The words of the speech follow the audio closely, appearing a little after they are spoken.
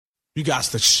You got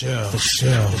to chill.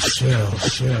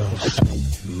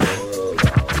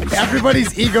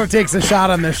 Everybody's ego takes a shot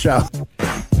on this show.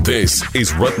 This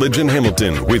is Rutledge and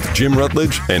Hamilton with Jim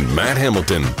Rutledge and Matt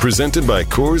Hamilton, presented by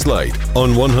Coors Light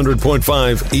on 100.5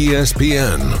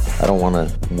 ESPN. I don't want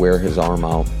to wear his arm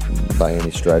out by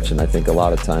any stretch, and I think a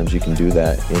lot of times you can do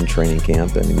that in training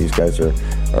camp. I mean, these guys are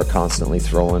constantly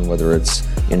throwing, whether it's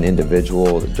an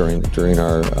individual during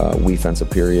our defensive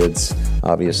periods,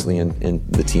 obviously in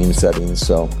the team settings.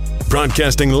 So,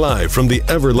 broadcasting live from the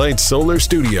Everlight Solar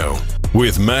Studio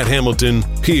with Matt Hamilton,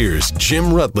 here's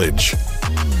Jim Rutledge.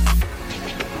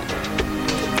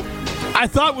 I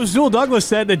thought Rasul Douglas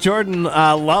said that Jordan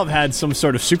Love had some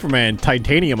sort of Superman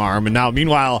titanium arm, and now,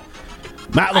 meanwhile,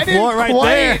 Matt LaFleur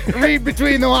right there. Read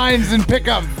between the lines and pick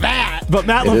up that. But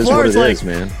Matt LaFleur is like,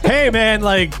 hey, man,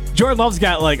 like, Jordan Love's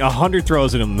got like 100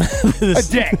 throws in him. A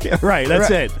dick. Right, that's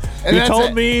it. And you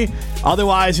told me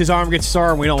otherwise his arm gets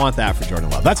sore, and we don't want that for Jordan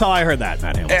Love. That's how I heard that,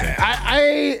 Matt Hamilton.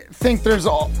 I think there's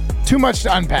too much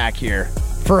to unpack here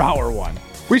for hour one.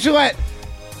 We should let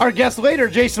our guest later,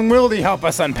 Jason Wilde, help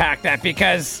us unpack that,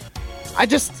 because I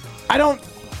don't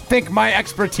think my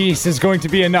expertise is going to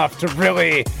be enough to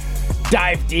really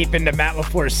dive deep into Matt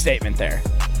LaFleur's statement there.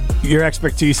 Your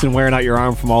expertise in wearing out your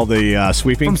arm from all the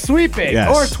sweeping? From sweeping. Yes.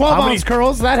 Or 12-ounce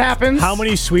curls, that happens. How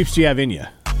many sweeps do you have in you?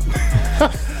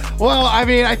 Well, I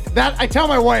mean, I tell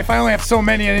my wife I only have so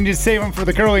many and I need to save them for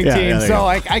the curling team. So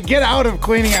I get out of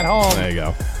cleaning at home. There you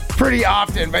go. Pretty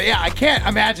often. But yeah, I can't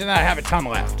imagine that I have a ton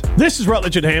left. This is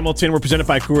Rutledge and Hamilton. We're presented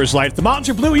by Coors Light. If the mountains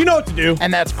are blue, you know what to do.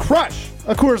 And that's crush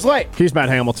a Coors Light. He's Matt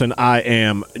Hamilton. I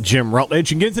am Jim Rutledge.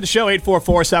 You can get into the show,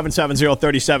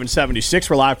 844-770-3776.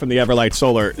 We're live from the Everlight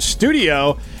Solar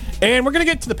Studio. And we're going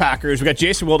to get to the Packers. We got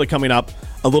Jason Wilde coming up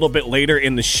a little bit later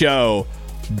in the show.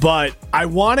 But I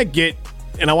want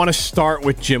to start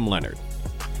with Jim Leonhard.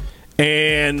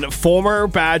 And former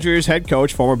Badgers head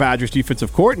coach, former Badgers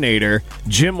defensive coordinator,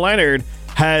 Jim Leonhard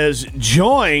has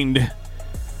joined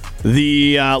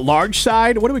the large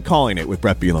side. What are we calling it with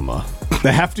Brett Bielema?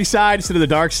 The hefty side instead of the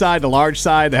dark side, the large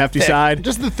side, the hefty side?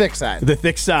 Just the thick side. The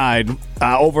thick side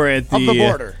over at the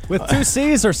border. With two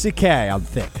C's or CK on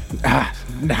thick?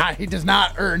 Nah, he does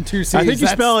not earn two C's. I think you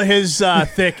spell his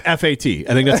thick F-A-T.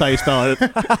 I think that's how you spell it.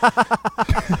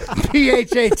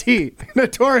 P-H-A-T.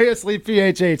 Notoriously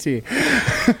P-H-A-T.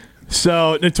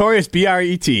 So, Notorious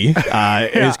B-R-E-T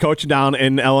is coaching down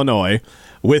in Illinois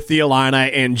with the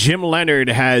Illini, and Jim Leonhard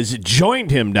has joined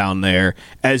him down there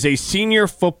as a senior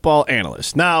football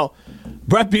analyst. Now,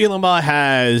 Brett Bielema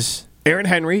has Aaron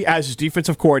Henry as his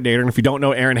defensive coordinator, and if you don't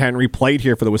know, Aaron Henry played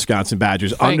here for the Wisconsin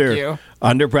Badgers under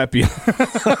Brett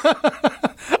Bielema.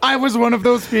 I was one of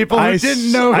those people who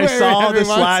didn't know who I saw the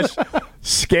was.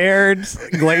 scared,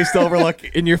 glazed over look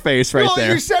in your face right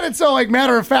there. You said it so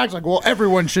matter of fact, well,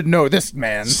 everyone should know this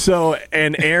man. So,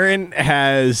 and Aaron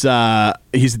has,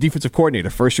 he's the defensive coordinator,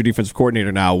 first-year defensive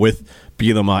coordinator now with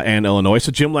Bielema and Illinois.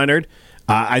 So Jim Leonhard,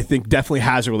 I think definitely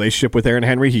has a relationship with Aaron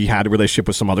Henry. He had a relationship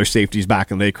with some other safeties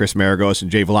back in the day, Chris Maragos and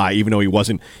Jay Valai. Even though he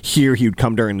wasn't here, he would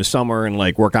come during the summer and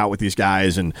work out with these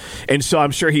guys. And so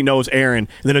I'm sure he knows Aaron.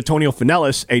 And then Antonio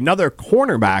Finellis, another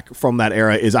cornerback from that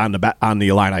era, is on the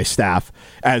Illini staff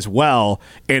as well.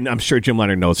 And I'm sure Jim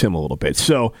Leonhard knows him a little bit.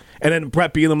 So, and then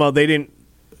Brett Bielema, they didn't,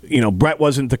 Brett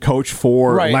wasn't the coach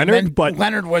for Leonhard, but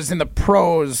Leonhard was in the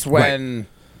pros when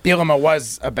Bielema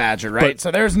was a Badger, right? So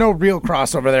there's no real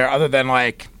crossover there other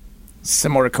than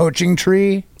similar coaching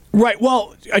tree. Right.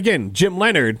 Well, again, Jim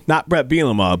Leonhard, not Brett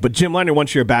Bielema, but Jim Leonhard,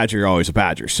 once you're a Badger, you're always a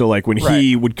Badger. So when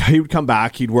he would come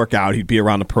back, he'd work out, he'd be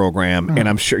around the program, and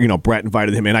I'm sure, Brett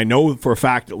invited him in. I know for a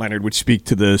fact that Leonhard would speak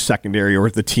to the secondary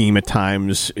or the team at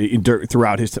times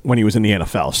throughout when he was in the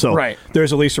NFL. So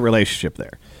there's at least a relationship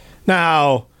there.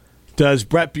 Now, does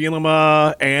Brett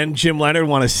Bielema and Jim Leonhard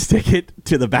want to stick it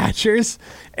to the Badgers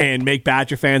and make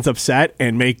Badger fans upset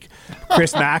and make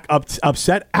Chris Mack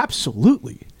upset?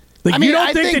 Absolutely. You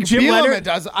don't think that Jim Leonhard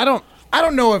does? I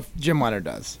don't know if Jim Leonhard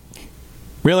does.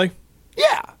 Really?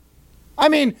 Yeah.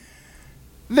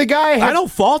 The guy I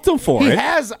don't fault him for it. He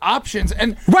has options,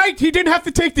 and he didn't have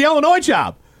to take the Illinois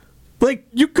job.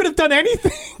 You could have done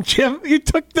anything, Jim. You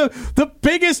took the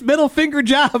biggest middle finger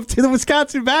job to the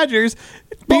Wisconsin Badgers.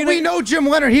 But we know Jim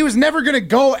Leonhard, he was never going to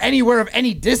go anywhere of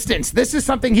any distance. This is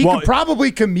something he could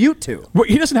probably commute to. Well,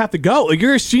 he doesn't have to go.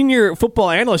 You're a senior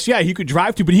football analyst. Yeah, he could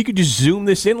drive to, but he could just zoom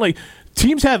this in.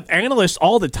 Teams have analysts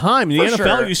all the time. In the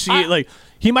NFL, you see it.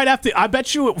 He might have to. I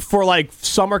bet you for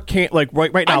summer camp,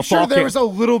 right now. I'm sure there was a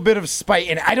little bit of spite,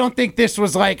 and I don't think this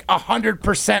was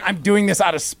 100%. I'm doing this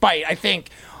out of spite. I think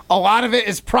a lot of it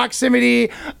is proximity.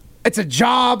 It's a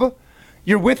job.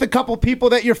 You're with a couple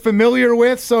people that you're familiar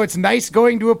with, so it's nice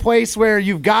going to a place where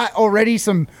you've got already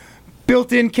some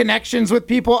built-in connections with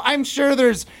people. I'm sure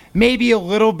there's maybe a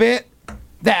little bit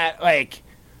that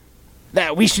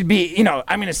we should be,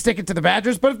 I'm going to stick it to the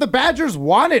Badgers. But if the Badgers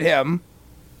wanted him,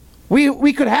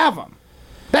 we could have him.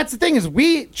 That's the thing, is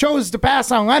we chose to pass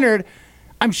on Leonhard.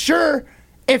 I'm sure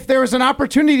if there was an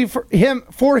opportunity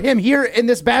for him here in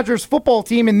this Badgers football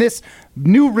team, in this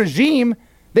new regime,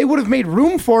 they would have made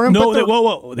room for him.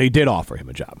 No, they did offer him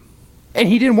a job. And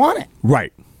he didn't want it.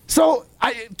 Right. So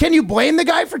can you blame the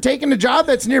guy for taking a job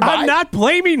that's nearby? I'm not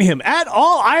blaming him at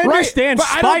all. I understand but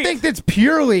spite. I don't think that's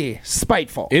purely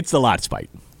spiteful. It's a lot spite.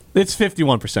 It's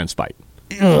 51% spite.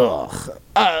 Ugh.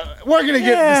 We're gonna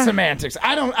get the semantics.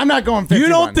 I'm not going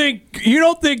 51. You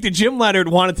don't think that Jim Leonhard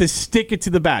wanted to stick it to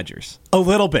the Badgers a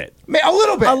little bit? A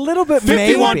little bit.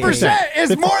 51%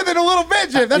 is more than a little bit,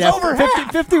 Jim. That's over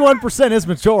half. 51% is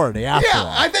majority. After all.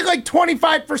 I think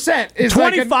 25% is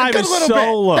 25 is little so bit.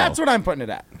 low. That's what I'm putting it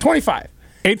at. 25.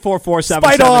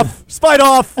 844-77. Spite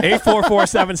off.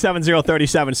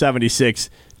 844-770-3776.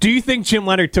 Do you think Jim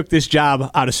Leonhard took this job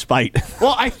out of spite?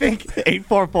 Well, I think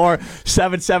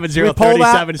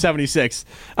 844-770-3776.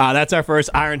 That's our first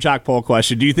Iron Jock poll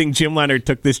question. Do you think Jim Leonhard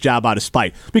took this job out of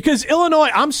spite? Because Illinois,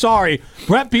 I'm sorry,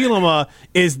 Brett Bielema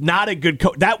is not a good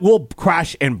coach. That will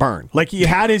crash and burn. Like, he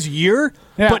had his year,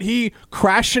 but he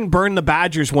crashed and burned the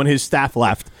Badgers when his staff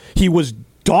left. He was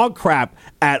dog crap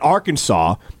at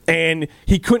Arkansas, and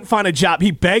he couldn't find a job. He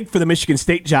begged for the Michigan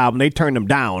State job, and they turned him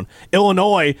down.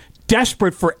 Illinois,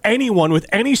 desperate for anyone with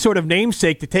any sort of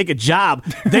namesake to take a job,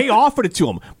 they offered it to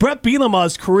him. Brett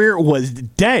Bielema's career was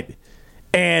dead,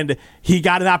 and he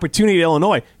got an opportunity at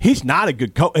Illinois. He's not a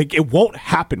good coach. It won't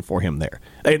happen for him there.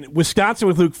 And Wisconsin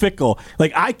with Luke Fickell,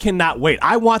 I cannot wait.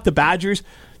 I want the Badgers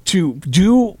to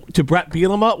do to Brett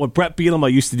Bielema what Brett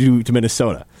Bielema used to do to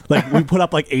Minnesota. We put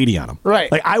up 80 on him.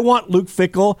 Right. I want Luke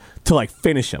Fickell to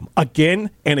finish him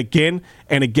again and again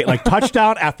and again.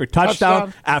 Touchdown after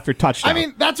touchdown after touchdown. I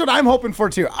mean, that's what I'm hoping for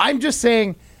too. I'm just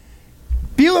saying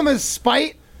Bielema's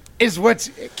spite is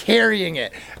what's carrying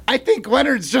it. I think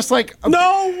Leonhard's just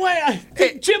no way.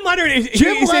 Jim Leonhard is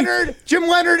Jim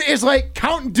Leonhard is like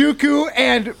Count Dooku,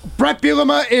 and Brett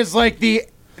Bielema is like the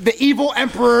evil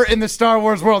emperor in the Star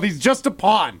Wars world. He's just a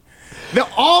pawn.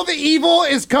 All the evil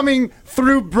is coming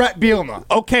through Brett Bielema.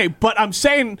 Okay, but I'm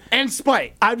saying... And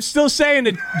spite. I'm still saying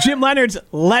that Jim Leonhard's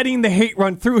letting the hate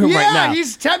run through him right now.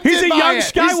 He's tempted by it. He's a young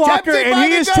Skywalker, and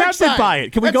he is tempted by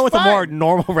it. Can we go with a more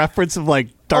normal reference of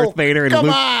Darth Vader and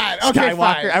Luke Skywalker?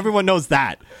 Fine. Everyone knows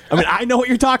that. I mean, I know what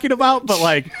you're talking about,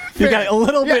 but you got a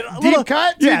little bit... Deep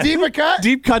cut? Too deep a cut?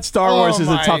 Deep cut Star Wars is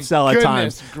a tough sell at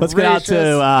times. Let's get out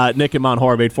to Nick in Mount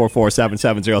Horeb,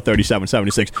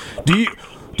 844-770-3776.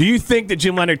 Do you think that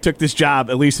Jim Leonhard took this job,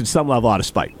 at least at some level, out of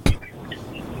spite?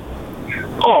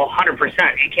 Oh,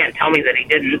 100%. You can't tell me that he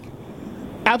didn't.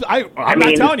 I'm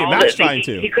not telling you. Matt's trying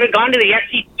to. He could have gone to the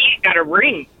SEC, got a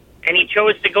ring, and he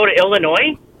chose to go to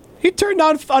Illinois. He turned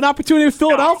down an opportunity in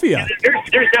Philadelphia. No,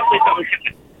 there's definitely something to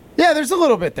it. Yeah, there's a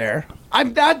little bit there.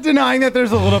 I'm not denying that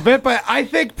there's a little bit, but I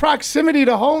think proximity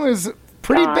to home is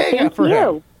pretty big for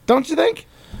him. Don't you think?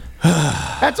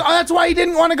 That's why he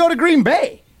didn't want to go to Green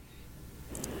Bay.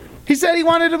 He said he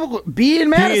wanted to be in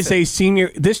Madison. He is a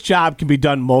senior. This job can be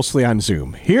done mostly on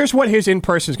Zoom. Here's what his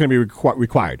in-person is going to be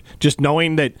required. Just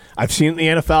knowing that I've seen it in the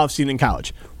NFL, I've seen it in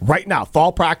college. Right now,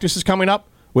 fall practice is coming up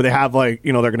where they have they're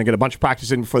going to get a bunch of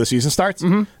practice in before the season starts.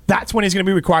 Mm-hmm. That's when he's going to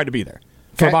be required to be there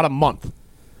for about a month.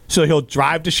 So he'll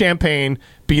drive to Champaign,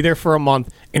 be there for a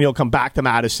month, and he'll come back to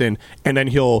Madison, and then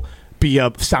he'll be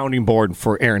a sounding board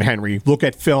for Aaron Henry, look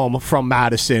at film from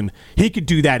Madison. He could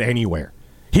do that anywhere.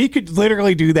 He could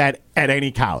literally do that at any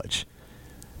college.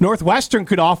 Northwestern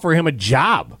could offer him a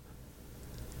job,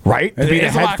 right? To be the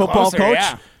head football coach.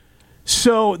 Yeah.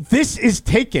 So this is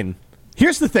taken.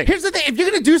 Here's the thing. If you're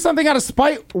going to do something out of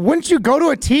spite, wouldn't you go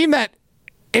to a team that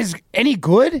is any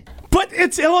good? But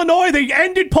it's Illinois. They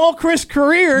ended Paul Chryst's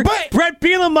career. But Brett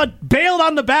Bielema bailed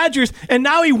on the Badgers, and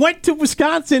now he went to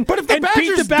Wisconsin. But if the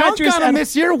Badgers dunk on him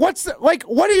this year, what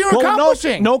are you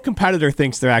accomplishing? No competitor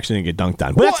thinks they're actually going to get dunked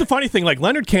on. But that's the funny thing.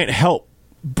 Leonhard can't help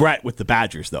Brett with the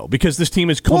Badgers, though, because this team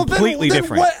is completely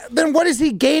different. Then what is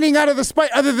he gaining out of the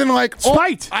spite other than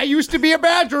spite? I used to be a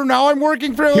Badger. Now I'm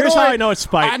working for Illinois. Here's how I know it's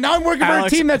spite. Now I'm working for a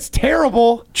team that's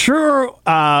terrible. True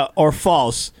or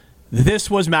false,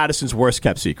 this was Madison's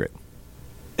worst-kept secret.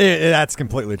 That's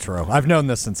completely true. I've known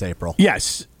this since April.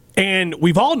 Yes, and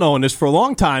we've all known this for a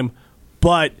long time,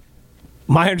 but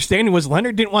My understanding was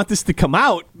Leonhard didn't want this to come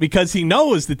out because he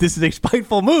knows that this is a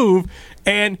spiteful move,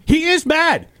 and he is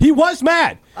mad. He was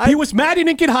mad. He was mad he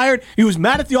didn't get hired. He was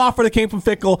mad at the offer that came from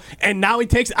Fickle, and now he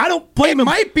takes it. I don't blame him.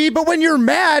 It might be, but when you're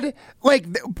mad, like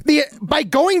by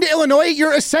going to Illinois,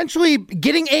 you're essentially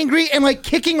getting angry and like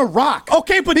kicking a rock.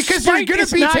 Okay, but because you're going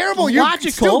to be terrible. Logical.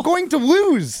 You're still going to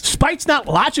lose. Spite's not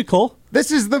logical.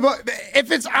 This is if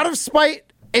it's out of spite,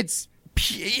 it's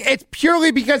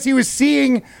purely because he was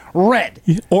seeing red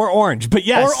or orange. But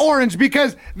yes, or orange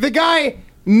because the guy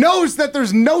knows that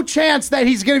there's no chance that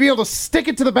he's going to be able to stick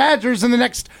it to the Badgers in the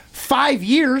next 5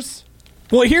 years.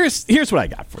 Well, here's what I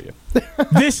got for you.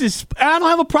 I don't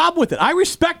have a problem with it. I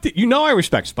respect it. You know I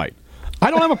respect spite.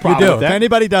 I don't have a problem with that. If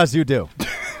anybody does, you do.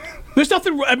 There's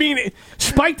nothing. I mean,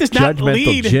 spite does not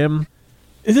lead. Jim.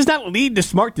 It does not lead to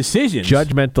smart decisions.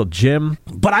 Judgmental Jim.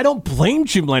 But I don't blame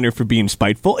Jim Leonhard for being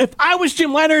spiteful. If I was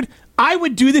Jim Leonhard, I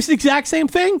would do this exact same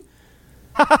thing.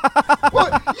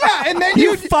 Well, yeah, and then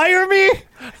you fire me?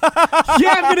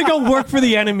 Yeah, I'm going to go work for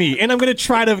the enemy, and I'm going to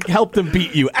try to help them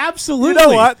beat you. Absolutely. You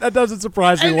know what? That doesn't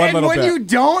surprise me one little bit. And when you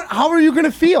don't, how are you going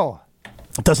to feel?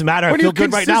 It doesn't matter. I feel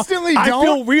good right now. I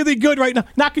feel really good right now.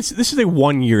 This is a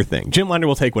 1-year thing. Jim Leonhard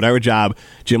will take whatever job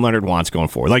Jim Leonhard wants going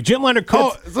forward. Like Jim Leonhard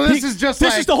could. So this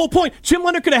is the whole point. Jim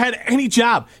Leonhard could have had any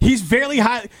job. He's very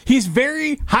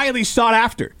highly sought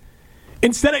after.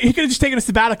 Instead, he could have just taken a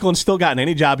sabbatical and still gotten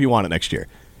any job he wanted next year.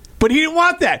 But he didn't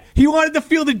want that. He wanted to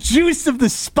feel the juice of the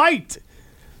spite.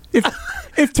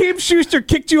 If Team Schuster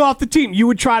kicked you off the team, you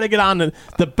would try to get on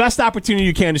the best opportunity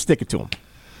you can to stick it to him.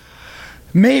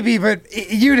 Maybe, but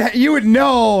you would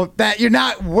know that you're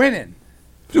not winning.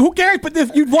 Who cares? But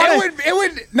if you'd want it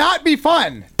would not be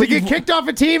fun to get kicked off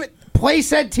a team, play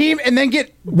said team, and then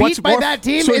get beat by that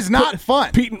team is not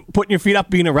fun. Putting your feet up,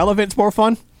 being irrelevant is more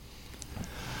fun.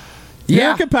 Yeah.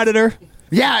 You're a competitor.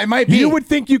 Yeah, it might be. You would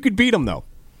think you could beat them though.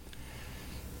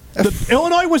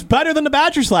 Illinois was better than the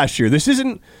Badgers last year. This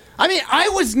isn't. I mean, I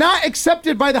was not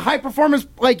accepted by the high performance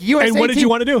USA team. And what did you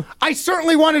want to do? I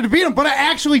certainly wanted to beat them, but I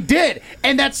actually did.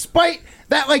 And that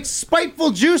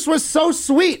spiteful juice was so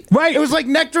sweet. Right. It was like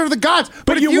nectar of the gods.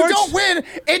 But if you don't win,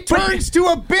 it turns to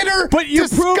a bitter,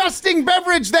 disgusting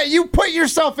beverage that you put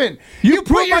yourself in. You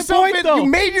put yourself in, you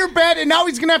made your bed, and now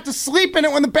he's going to have to sleep in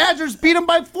it when the Badgers beat him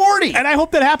by 40. And I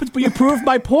hope that happens, but you proved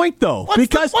my point, though.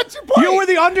 What's your point? You were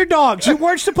the underdogs. You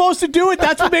weren't supposed to do it.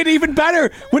 That's what made it even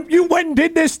better. When you went and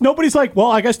did this, nobody's like,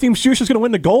 well, I guess Team Schuster's going to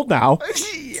win the gold now.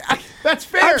 That's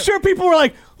fair. I'm sure people were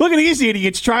like, look at these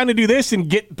idiots trying to do this and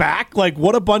get back. Like,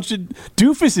 what a bunch of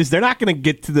doofuses. They're not going to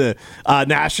get to the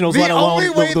Nationals, let alone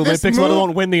the Olympics, let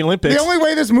alone win the Olympics. The only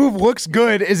way this move looks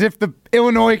good is if the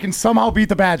Illinois can somehow beat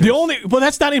the Badgers. Well,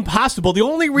 that's not impossible. The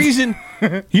only reason,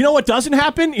 you know what doesn't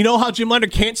happen? You know how Jim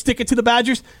Leonhard can't stick it to the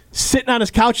Badgers? Sitting on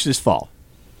his couch this fall.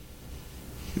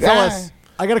 Fellas,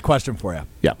 I got a question for you.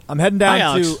 Yeah. I'm heading down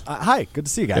Alex. to... hi, good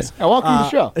to see you guys. Welcome to the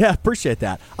show. Yeah, appreciate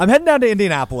that. I'm heading down to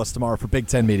Indianapolis tomorrow for Big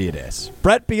Ten Media Days.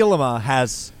 Brett Bielema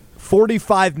has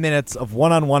 45 minutes of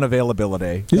one-on-one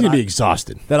availability. He's going to be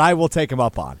exhausted. That I will take him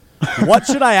up on. What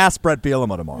should I ask Brett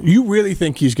Bielema tomorrow? You really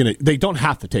think he's going to... They don't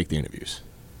have to take the interviews.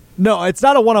 No, it's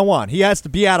not a one-on-one. He has to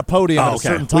be at a podium at a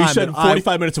certain time. Well, you said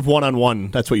 45 minutes of one-on-one.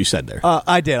 That's what you said there.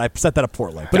 I did. I set that up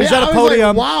poorly. But he's at a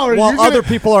podium while other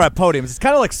people are at podiums. It's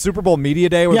kind of like Super Bowl Media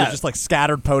Day where there's just like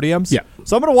scattered podiums. Yeah.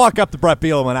 So I'm going to walk up to Brett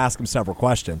Bielema and ask him several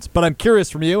questions. But I'm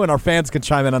curious from you, and our fans can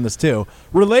chime in on this too.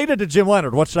 Related to Jim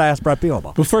Leonhard, what should I ask Brett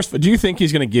Bielema? Well, first, do you think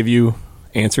he's going to give you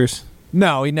answers?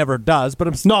 No, he never does. But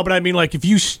I mean, like, if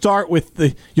you start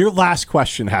with your last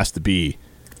question has to be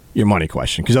your money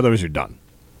question, because otherwise you're done.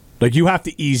 Like, you have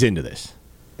to ease into this.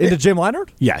 Into Jim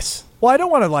Leonhard? Yes. Well, I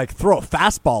don't want to, like, throw a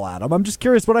fastball at him. I'm just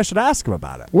curious what I should ask him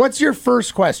about it. What's your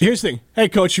first question? Here's the thing. Hey,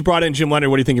 Coach, you brought in Jim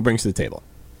Leonhard. What do you think he brings to the table?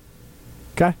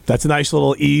 Okay. That's a nice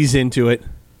little ease into it.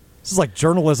 This is like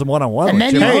journalism 101. And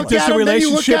then you look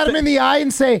at him in the eye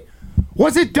and say,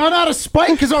 was it done out of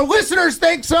spite? Because our listeners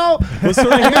think so. Well, so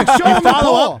then show him the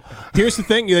ball. Here's the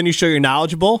thing. Then you show you're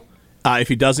knowledgeable. If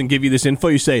he doesn't give you this info,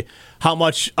 you say, how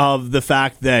much of the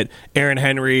fact that Aaron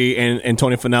Henry and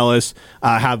Tony Finellis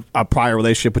have a prior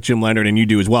relationship with Jim Leonhard and you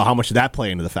do as well, how much did that play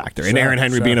into the factor? And Aaron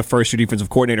Henry being a first-year defensive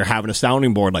coordinator, having a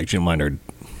sounding board like Jim Leonhard.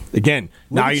 Again,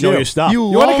 now you know your stuff. You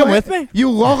want to come with me? You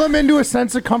lull him into a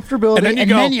sense of comfortability, and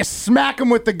then you smack him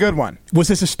with the good one. Was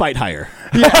this a spite hire?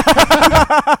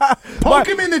 Poke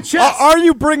him in the chest. Are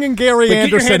you bringing Gary Anderson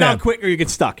get your hand in? out quick or you get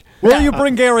stuck. Will you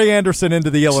bring Gary Anderson into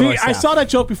the Illinois staff? I saw that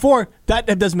joke before.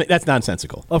 That's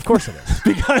nonsensical. Of course it is.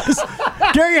 Because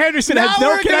Gary Anderson has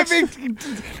no connection.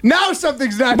 Now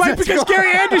something's nonsensical. Right, because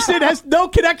Gary Anderson has no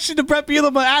connection to Brett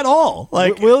Bielema at all.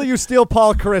 Like, will you steal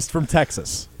Paul Christ from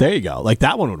Texas? There you go. Like,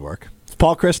 that one would work.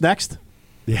 Paul Chris next?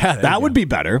 Yeah, That would be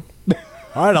better.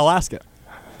 All right, I'll ask it.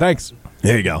 Thanks.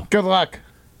 There you go. Good luck.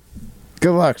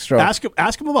 Good luck, Stroke.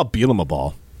 Ask him about Bielema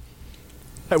ball.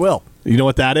 I will. You know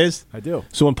what that is? I do.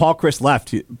 So when Paul Chris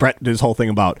left, Brett did his whole thing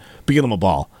about Bielema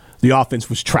ball. The offense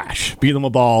was trash.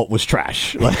 Bielema ball was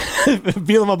trash.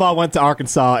 Bielema ball went to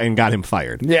Arkansas and got him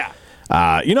fired. Yeah.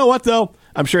 You know what, though?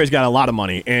 I'm sure he's got a lot of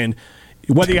money. And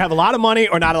whether you have a lot of money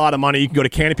or not a lot of money, you can go to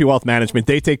Canopy Wealth Management.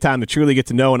 They take time to truly get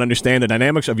to know and understand the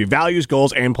dynamics of your values,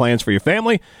 goals, and plans for your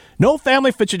family. No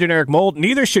family fits a generic mold.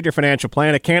 Neither should your financial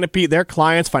plan. At Canopy, their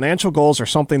clients' financial goals are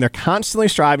something they're constantly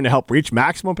striving to help reach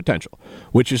maximum potential,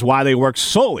 which is why they work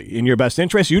solely in your best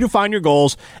interest. You define your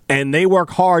goals, and they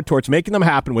work hard towards making them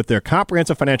happen with their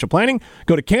comprehensive financial planning.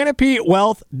 Go to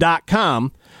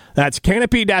canopywealth.com. That's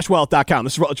canopy-wealth.com.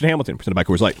 This is Rutledge and Hamilton, presented by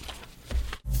Coors Light.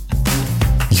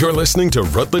 You're listening to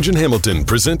Rutledge and Hamilton,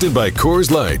 presented by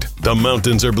Coors Light. The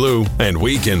mountains are blue, and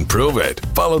we can prove it.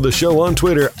 Follow the show on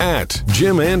Twitter at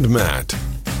Jim and Matt.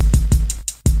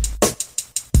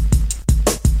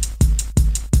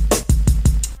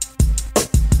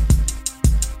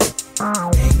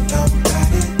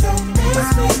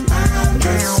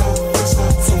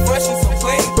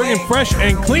 Bringing fresh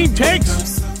and clean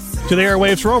takes to the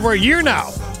airwaves for over a year now.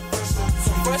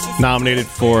 Nominated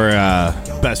for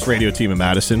best radio team in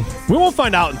Madison. We won't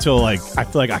find out until I feel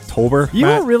like October. You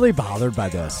Matt. were really bothered by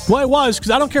this. Well, I was,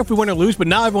 because I don't care if we win or lose, but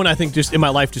now everyone I think just in my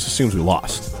life just assumes we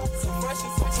lost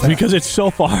because it's so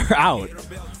far out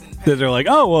that they're like,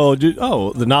 oh well,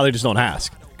 now they just don't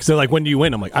ask because they're like, when do you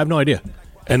win? I'm like, I have no idea.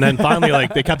 And then finally,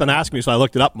 they kept on asking me, so I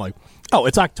looked it up. I'm like, oh,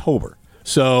 it's October,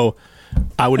 so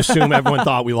I would assume everyone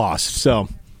thought we lost. So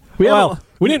we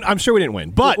didn't. I'm sure we didn't win,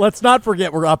 but let's not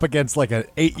forget we're up against like an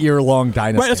 8-year-long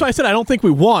dynasty. Right, that's why I said I don't think we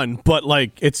won, but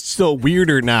it's still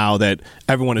weirder now that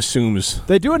everyone assumes.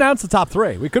 They do announce the top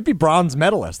 3. We could be bronze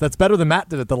medalists. That's better than Matt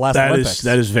did at the last Olympics.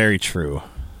 That is very true.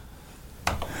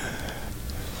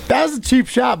 That was a cheap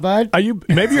shot, bud.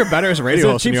 Maybe you're better as a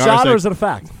radio host. Is it a cheap shot or is it a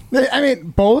fact? I mean,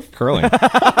 both. Curling.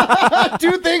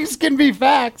 Two things can be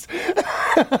facts.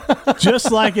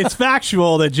 Just like it's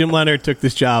factual that Jim Leonhard took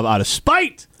this job out of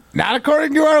spite. Not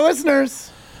according to our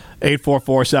listeners.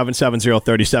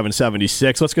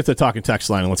 844-770-3776. Let's get to the talking text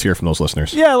line and let's hear from those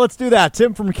listeners. Yeah, let's do that.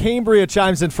 Tim from Cambria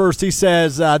chimes in first. He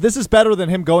says, this is better than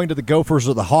him going to the Gophers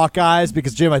or the Hawkeyes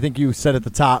because, Jim, I think you said at the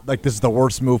top, this is the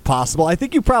worst move possible. I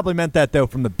think you probably meant that, though,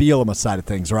 from the Bielema side of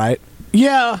things, right?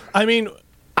 Yeah, I mean,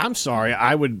 I'm sorry.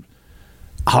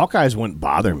 Hawkeyes wouldn't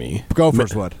bother me.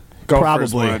 Gophers would.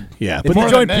 Probably, yeah. If you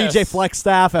joined PJ Fleck's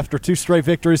staff after 2 straight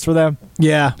victories for them,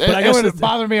 yeah. But I guess it would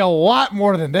bother me a lot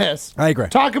more than this. I agree.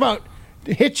 Talk about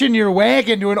hitching your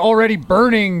wagon to an already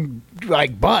burning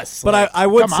bus. But I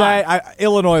would say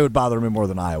Illinois would bother me more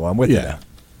than Iowa. I'm with you.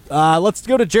 Let's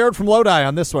go to Jared from Lodi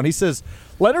on this one. He says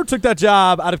Leonhard took that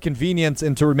job out of convenience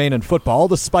and to remain in football. All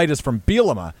the spite is from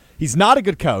Bielema. He's not a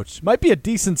good coach. Might be a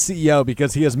decent CEO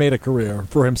because he has made a career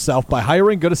for himself by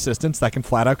hiring good assistants that can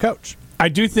flat out coach. I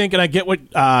do think, and I get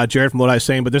what Jared from Lodi is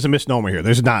saying, but there's a misnomer here.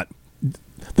 There's not.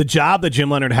 The job that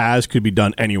Jim Leonhard has could be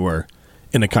done anywhere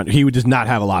in the country. He does not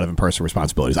have a lot of in-person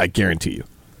responsibilities, I guarantee you.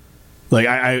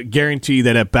 I guarantee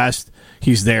that at best,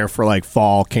 he's there for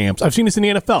fall camps. I've seen this in the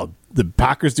NFL. The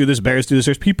Packers do this, Bears do this.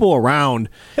 There's people around.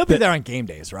 He'll be there on game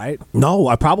days, right?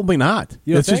 No, probably not.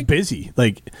 It's just busy.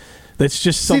 That's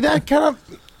just something. See, that kind of...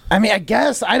 I mean, I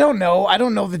guess I don't know. I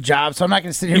don't know the job, so I'm not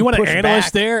going to sit here. You and want an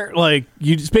analyst there?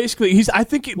 You just basically.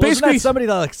 Basically isn't that somebody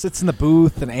that sits in the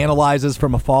booth and analyzes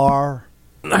from afar.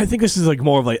 I think this is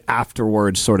more of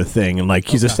afterwards sort of thing, and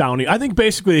he's a sounding. I think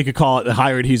basically you could call it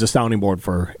hired. He's a sounding board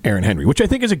for Aaron Henry, which I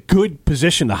think is a good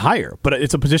position to hire, but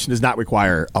it's a position that does not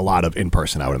require a lot of in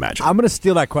person. I would imagine. I'm going to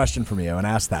steal that question from you and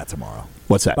ask that tomorrow.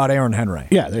 What's that about Aaron Henry?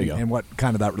 Yeah, there you go. And what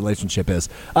kind of that relationship is.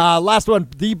 Last one,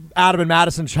 the Adam and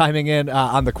Madison chiming in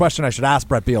on the question I should ask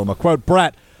Brett Bielema. Quote,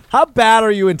 Brett, how bad are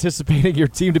you anticipating your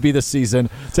team to be this season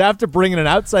to have to bring in an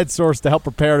outside source to help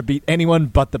prepare to beat anyone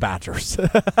but the Badgers?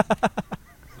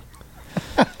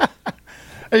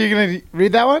 Are you going to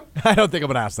read that one? I don't think I'm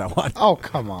going to ask that one. Oh,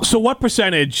 come on. So what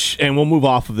percentage, and we'll move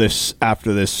off of this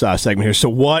after this segment here, so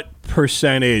what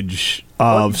percentage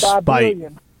of spite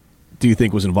do you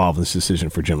think was involved in this decision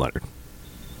for Jim Leonhard?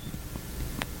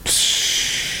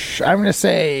 I'm going to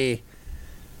say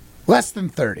less than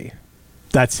 30.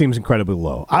 That seems incredibly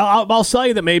low. I'll tell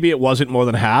you that maybe it wasn't more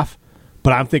than half,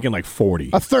 but I'm thinking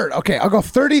 40. A third. Okay, I'll go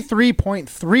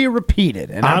 33.3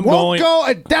 repeated, and I won't go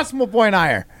a decimal point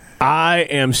higher. I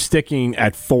am sticking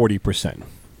at 40%.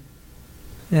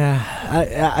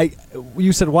 Yeah.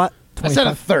 You said what? 25? I said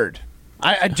a third.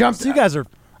 I jumped. So you guys are...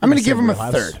 I'm going to give him a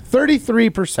third.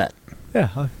 33%.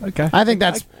 Yeah, okay. I think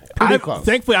that's pretty close.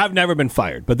 Thankfully, I've never been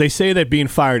fired, but they say that being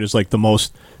fired is like the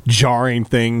most jarring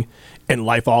thing and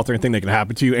life-altering thing that can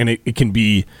happen to you, and it can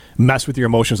be mess with your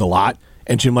emotions a lot.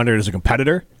 And Jim Leonhard is a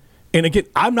competitor. And again,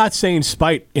 I'm not saying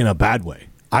spite in a bad way.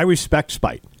 I respect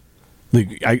spite.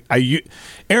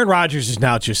 Aaron Rodgers is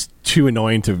now just too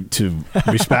annoying to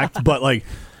respect, but like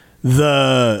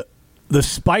the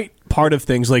spite part of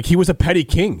things, like he was a petty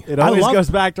king. It always goes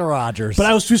back to Rodgers. But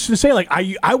I was just going to say, like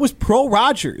I was pro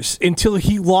Rodgers until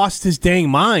he lost his dang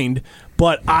mind.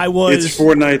 But I was. It's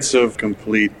 4 nights of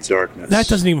complete darkness. That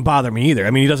doesn't even bother me either. I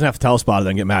mean, he doesn't have to tell us about it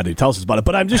and get mad that he tells us about it.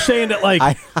 But I'm just saying that, like,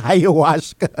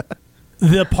 ayahuasca.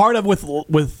 The part of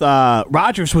with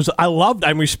Rodgers was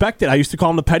I respected. I used to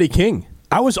call him the petty king.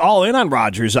 I was all in on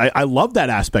Rodgers. I loved that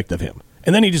aspect of him.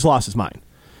 And then he just lost his mind.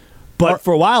 But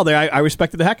for a while there, I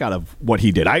respected the heck out of what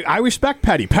he did. I respect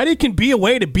petty. Petty can be a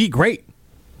way to be great.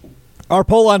 Our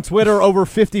poll on Twitter, over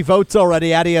 50 votes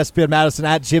already at ESPN Madison,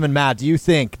 at Jim and Matt. Do you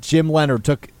think Jim Leonhard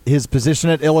took his position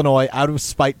at Illinois out of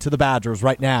spite to the Badgers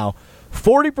right now?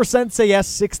 40% say yes,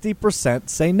 60%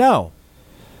 say no.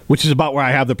 Which is about where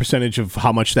I have the percentage of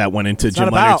how much that went into Jim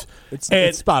Leonhard's.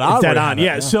 It's spot on. Dead on,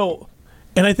 yeah. So,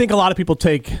 and I think a lot of people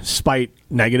take spite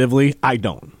negatively. I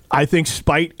don't. I think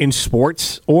spite in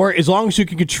sports, or as long as you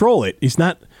can control it, he's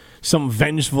not some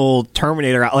vengeful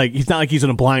Terminator. Like he's not like he's in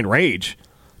a blind rage.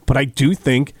 But I do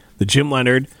think that Jim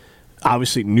Leonhard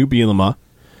obviously knew Bielema,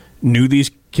 knew these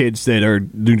kids that are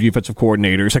new defensive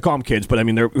coordinators. I call them kids, but I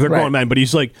mean they're grown men. But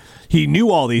he's like, he knew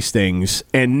all these things,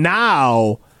 and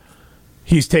now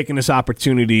he's taking this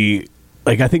opportunity.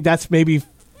 Like I think that's maybe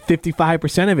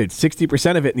 55% of it,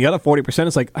 60% of it, and the other 40%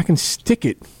 is like I can stick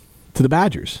it to the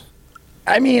Badgers.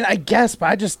 I mean, I guess, but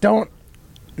I just don't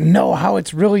know how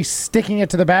it's really sticking it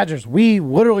to the Badgers. We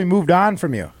literally moved on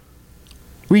from you.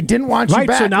 We didn't want you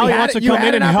back. So now he wants to come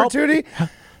in and help.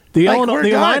 The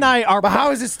Illini are. But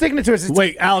how is it sticking it to us?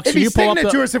 Wait, Alex, it'd be sticking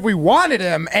it to us if we wanted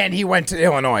him and he went to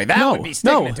Illinois. That would be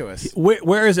sticking it to us.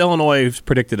 Where is Illinois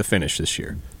predicted to finish this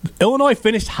year? Illinois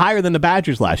finished higher than the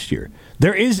Badgers last year.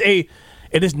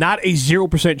 It is not a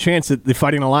 0% chance that the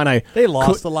Fighting Illini. They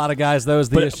lost a lot of guys, though, is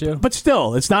the issue. But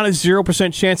still, it's not a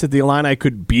 0% chance that the Illini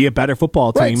could be a better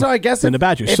football team so I guess than the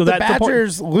Badgers. If the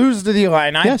Badgers lose to the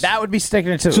Illini, that would be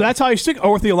sticking it to them. So that's how you stick.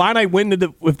 Or if the Illini win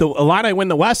the Illini win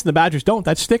the West and the Badgers don't,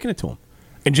 that's sticking it to them.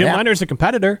 And Jim Leonhard's a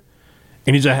competitor.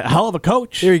 And he's a hell of a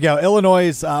coach. Here you go.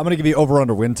 Illinois, I'm going to give you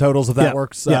over-under win totals if that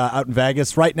works out in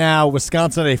Vegas. Right now,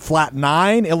 Wisconsin at a flat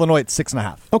 9, Illinois at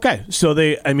 6.5. Okay, so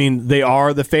they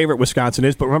are the favorite, Wisconsin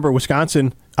is. But remember,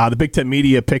 Wisconsin, the Big Ten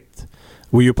media picked,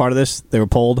 were you a part of this? They were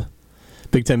polled,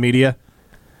 Big Ten media.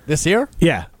 This year?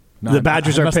 Yeah. No, the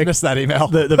Badgers I are must picked. Missed that email.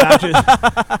 The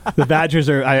Badgers, the Badgers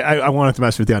are, I wanted to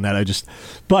mess with you on that.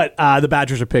 But the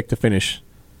Badgers are picked to finish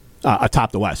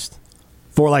atop the West.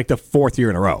 For like the 4th year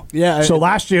in a row. Yeah. So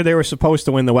last year they were supposed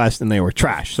to win the West and they were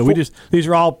trash. So these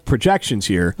are all projections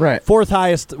here. Right. 4th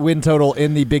highest win total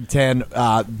in the Big Ten,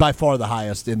 by far the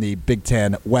highest in the Big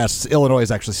Ten West. Illinois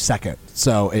is actually 2nd,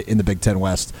 so in the Big Ten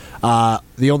West.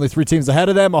 The only 3 teams ahead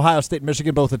of them, Ohio State and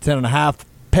Michigan, both at 10.5.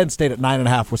 Penn State at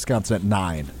 9.5, Wisconsin at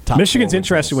 9. Michigan's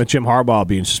interested with Jim Harbaugh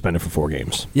being suspended for 4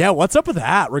 games. Yeah, what's up with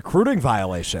that? Recruiting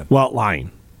violation. Well,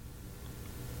 lying.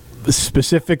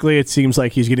 Specifically, it seems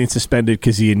like he's getting suspended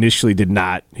because he initially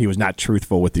he was not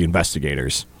truthful with the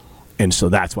investigators. And so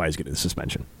that's why he's getting the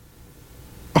suspension.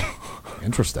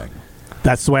 Interesting.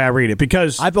 That's the way I read it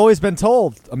because I've always been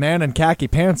told a man in khaki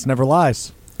pants never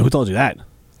lies. Who told you that?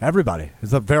 Everybody.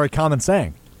 It's a very common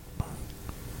saying.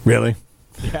 Really?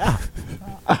 Yeah.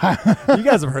 You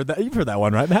guys have heard that. You've heard that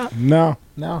one, right, Matt? No.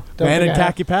 Man in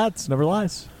khaki pants never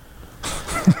lies.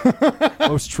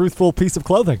 Most truthful piece of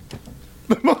clothing.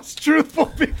 The most truthful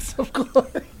piece of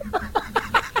clothing.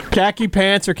 Khaki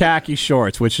pants or khaki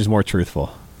shorts? Which is more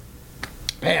truthful?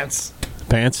 Pants.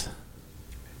 Pants?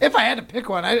 If I had to pick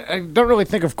one, I don't really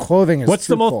think of clothing as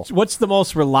truthful. What's the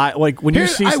most reliable? Like when you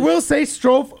see, I will say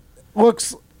Strofe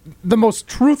looks the most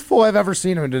truthful I've ever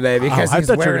seen him today because I he's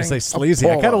thought you were wearing going to say sleazy.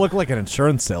 I kind of look like an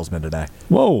insurance salesman today.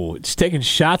 Whoa, it's taking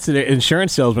shots at an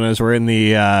insurance salesman as we're in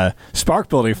the Spark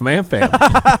building from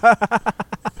AmFam.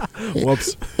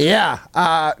 Whoops. Yeah.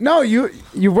 No,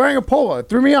 you're wearing a polo. It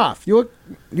threw me off. You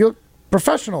look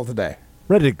professional today.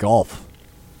 Ready to golf.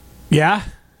 Yeah.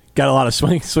 Got a lot of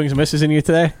swings and misses in you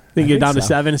today? I think you're down to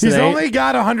 7 instead He's of 8. only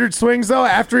got 100 swings, though.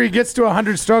 After he gets to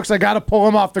 100 strokes, I got to pull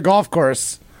him off the golf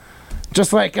course.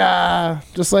 Just like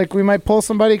we might pull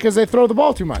somebody because they throw the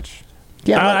ball too much.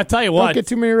 Yeah, I tell you what. Don't get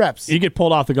too many reps. You get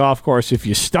pulled off the golf course if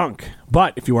you stunk.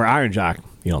 But if you wear Iron Jock,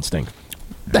 you don't stink.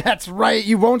 That's right.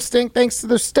 You won't stink thanks to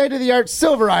the state-of-the-art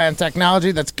silver ion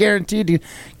technology that's guaranteed to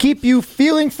keep you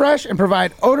feeling fresh and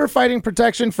provide odor-fighting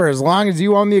protection for as long as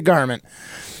you own the garment.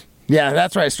 Yeah,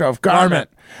 that's right, Strofe. Garment.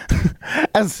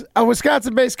 As a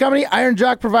Wisconsin-based company, Iron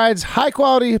Jock provides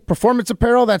high-quality performance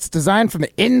apparel that's designed from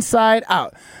the inside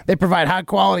out. They provide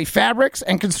high-quality fabrics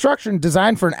and construction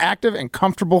designed for an active and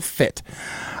comfortable fit.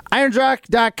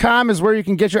 IronJock.com is where you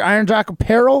can get your Iron Jock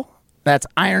apparel. That's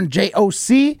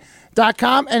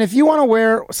IronJoc.com. And if you want to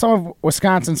wear some of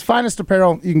Wisconsin's finest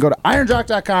apparel, you can go to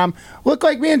IronJock.com. Look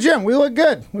like me and Jim. We look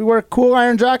good. We wear cool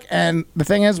Iron Jock, and the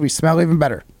thing is, we smell even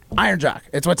better. Iron Jock.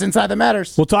 It's what's inside that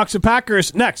matters. We'll talk some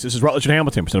Packers next. This is Rutledge and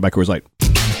Hamilton, presented by Coors Light.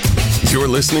 You're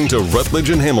listening to Rutledge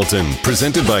and Hamilton,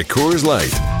 presented by Coors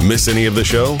Light. Miss any of the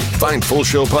show? Find full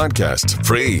show podcasts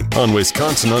free on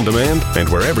Wisconsin On Demand and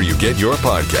wherever you get your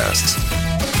podcasts.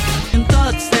 And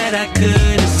thoughts that I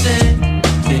could have said,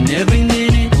 then every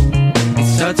minute it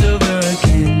starts over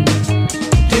again.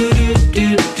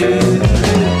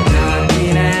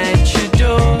 Knocking at your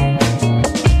door.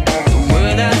 The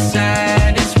world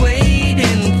outside is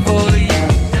waiting for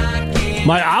you.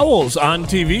 My Owls on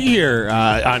TV here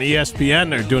on ESPN.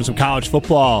 They're doing some college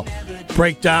football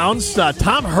breakdowns.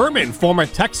 Tom Herman, former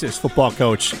Texas football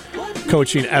coach,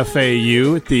 coaching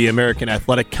FAU at the American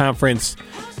Athletic Conference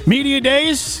Media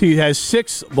Days. He has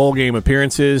 6 bowl game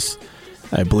appearances.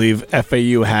 I believe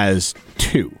FAU has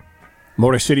 2.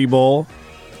 Motor City Bowl.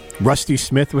 Rusty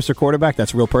Smith was their quarterback.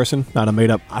 That's a real person, not a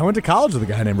made-up. I went to college with a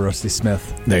guy named Rusty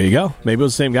Smith. There you go. Maybe it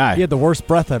was the same guy. He had the worst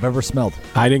breath I've ever smelled.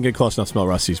 I didn't get close enough to smell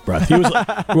Rusty's breath. He was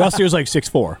Rusty was like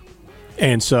 6'4",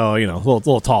 and so a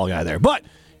little tall guy there. But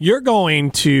you're going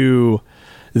to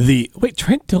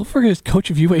Trent Dilfer is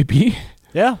coach of UAB.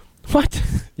 Yeah. What?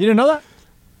 You didn't know that?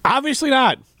 Obviously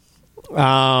not.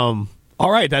 All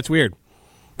right, that's weird,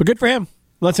 but good for him.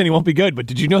 I'm not saying he won't be good, but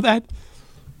did you know that?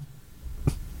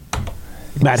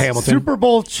 Matt Hamilton. Super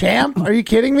Bowl champ? Are you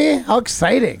kidding me? How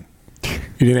exciting. You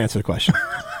didn't answer the question.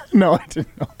 No, I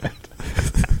didn't know that.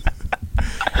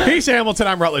 He's Hamilton.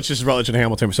 I'm Rutledge. This is Rutledge and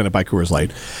Hamilton, presented by Coors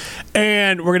Light.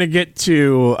 And we're going to get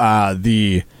to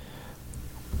the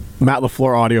Matt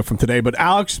LaFleur audio from today. But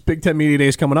Alex, Big Ten Media Day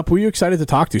is coming up. Who are you excited to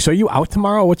talk to? So are you out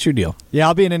tomorrow? What's your deal? Yeah,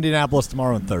 I'll be in Indianapolis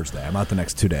tomorrow and Thursday. I'm out the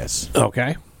next 2 days.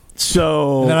 Okay.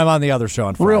 So and then I'm on the other show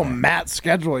on Friday. Real Matt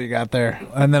schedule you got there.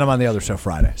 And then I'm on the other show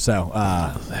Friday. So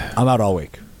I'm out all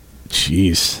week.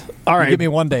 Jeez. All right. Give me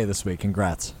 1 day this week.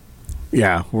 Congrats.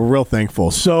 Yeah, we're real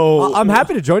thankful. So I'm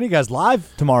happy to join you guys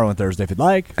live tomorrow and Thursday if you'd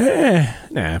like.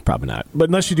 Nah, probably not. But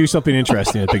unless you do something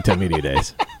interesting at Big Ten Media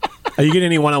Days. Are you getting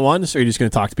any one-on-ones, or are you just going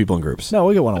to talk to people in groups? No,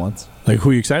 we get one-on-ones. Like, who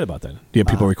are you excited about then? Do you have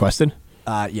people requested?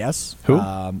 Yes. Who?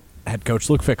 Head coach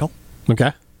Luke Fickell.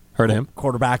 Okay. Heard of him.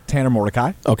 Quarterback Tanner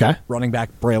Mordecai. Okay. Running back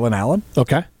Braylon Allen.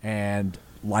 Okay. And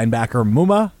linebacker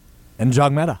Muma and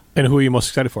Jogmeta. And who are you most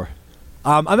excited for?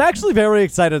 I'm actually very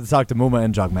excited to talk to Muma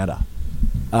and Jogmeta.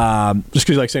 Just because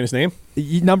you like saying his name?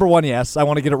 Number one, yes. I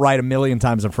want to get it right a million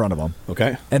times in front of him.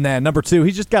 Okay. And then number 2,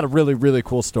 he's just got a really, really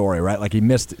cool story, right? Like he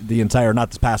missed the entire, not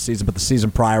this past season, but the season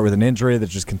prior with an injury that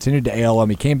just continued to ail him.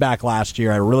 He came back last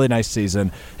year, had a really nice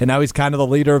season, and now he's kind of the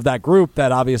leader of that group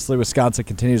that obviously Wisconsin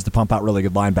continues to pump out really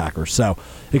good linebackers. So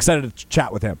excited to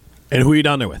chat with him. And who are you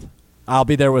down there with? I'll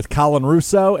be there with Colin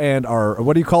Russo and our,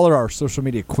 what do you call her, our social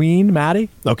media queen, Maddie?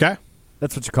 Okay.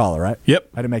 That's what you call her, right?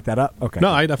 Yep. I didn't make that up? Okay. No,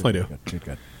 I definitely do.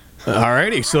 Good. All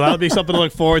righty. So that'll be something to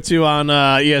look forward to on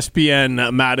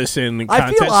ESPN Madison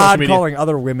content. I feel odd calling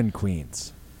other women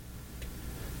queens.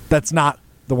 That's not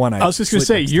the one I was just going to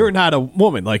say, you're not a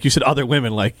woman. Like you said, other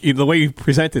women. Like the way you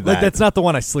presented that. Like, that's not the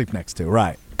one I sleep next to,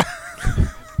 right?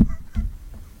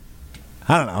 I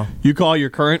don't know. You call your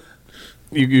current...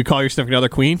 You call your significant other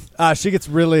queen? She gets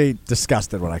really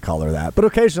disgusted when I call her that. But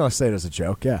occasionally I say it as a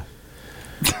joke, yeah.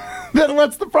 Then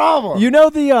what's the problem? You know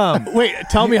the wait,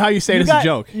 tell me how you say it as a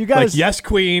joke. You guys, like, yes,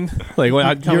 queen.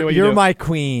 Like, tell me what you're do. my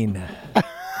queen.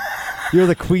 You're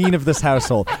the queen of this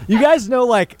household. You guys know,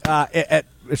 like at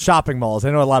shopping malls.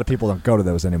 I know a lot of people don't go to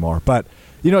those anymore, but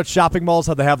you know at shopping malls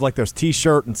how they have like those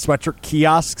T-shirt and sweatshirt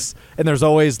kiosks, and there's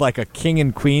always like a king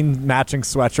and queen matching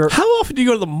sweatshirt. How often do you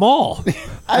go to the mall?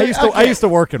 I used to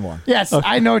work in one. Yes, okay.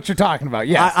 I know what you're talking about.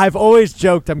 Yes, I've always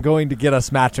joked I'm going to get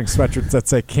us matching sweatshirts that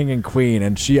say king and queen,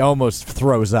 and she almost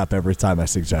throws up every time I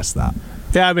suggest that.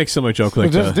 Yeah, I make similar joke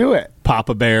like just do it.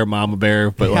 Papa Bear, Mama Bear,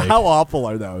 but like, how awful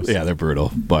are those? Yeah, they're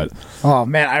brutal. But oh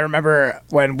man, I remember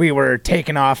when we were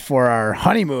taking off for our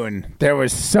honeymoon. There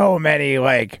was so many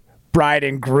like bride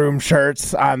and groom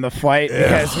shirts on the flight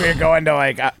because we were going to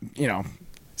like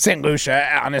St.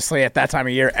 Lucia. Honestly, at that time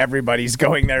of year, everybody's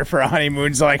going there for a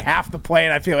honeymoon. So like half the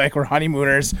plane, I feel like we're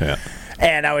honeymooners. Yeah.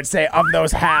 And I would say of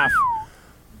those half,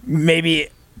 maybe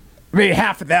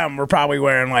half of them were probably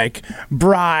wearing like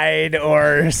Bride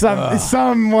or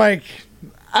some like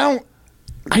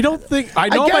I don't think I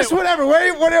know. I guess whatever.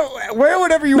 Wear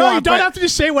whatever you want. No, you don't have to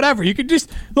just say whatever. You could just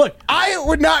look. I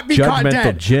would not be caught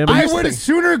dead. Jim. I would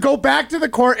sooner go back to the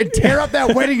court and tear up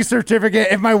that wedding certificate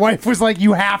if my wife was like,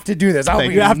 "You have to do this."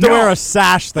 You have to wear a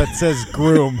sash that says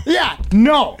 "groom." Yeah,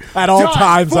 no, at all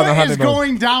times on the honeymoon. Is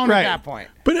going down at that point.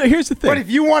 But here's the thing. But if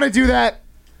you want to do that,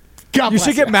 God you bless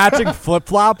should get matching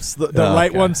flip-flops. The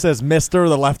right one says Mr.,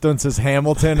 the left one says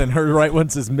Hamilton, and her right one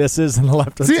says Mrs., and the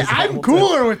left one says Hamilton. I'm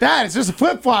cooler with that. It's just a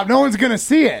flip-flop. No one's going to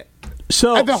see it.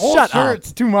 So the whole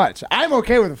shirt's too much. I'm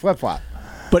okay with a flip-flop.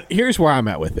 But here's where I'm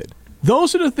at with it.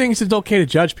 Those are the things it's okay to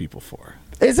judge people for.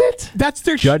 Is it? That's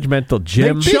their judgmental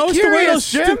Jim. Be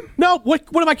curious, Jim. No, what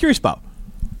am I curious about?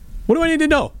 What do I need to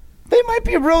know? They might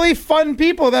be really fun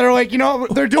people that are like,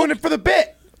 they're doing it for the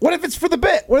bit. What if it's for the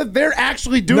bit? What if they're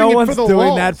actually doing it for the lulz? No one's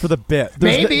doing that for the bit.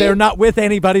 Maybe. They're not with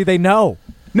anybody they know.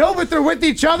 No, but they're with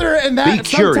each other, and that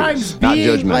sometimes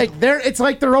being like it's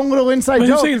like their own little inside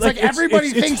joke. It's like everybody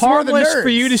thinks more than nerds. It's harmless for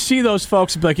you to see those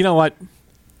folks and be like, you know what?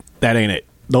 That ain't it.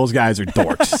 Those guys are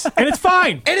dorks. And it's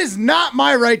fine. It is not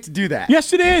my right to do that.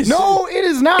 Yes, it is. No, it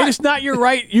is not. It is not your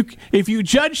right. If you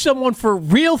judge someone for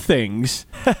real things,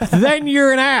 then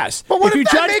you're an ass. But what if you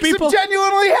that judge makes people, them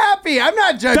genuinely happy? I'm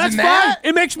not judging That's fine.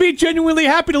 It makes me genuinely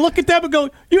happy to look at them and go,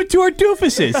 you two are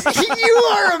doofuses. You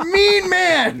are a mean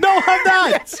man. No, I'm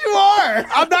not. Yes, you are.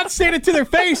 I'm not saying it to their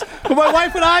face, but my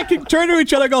wife and I can turn to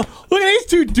each other and go, look at these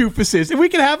two doofuses, and we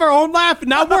can have our own laugh, and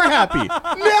now we're happy.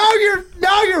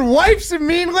 Now your wife's a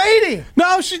mean lady.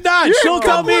 No, she's not. She'll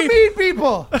tell me mean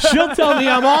people. She'll tell me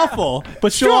I'm awful,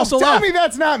 but she'll also tell laugh. me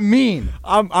that's not mean.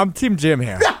 I'm Team Jim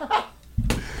here.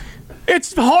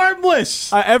 It's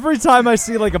harmless. Every time I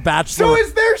see like a bachelor, so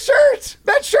is their shirt.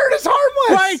 That shirt is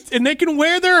harmless, right? And they can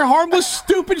wear their harmless,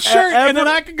 stupid shirt, and then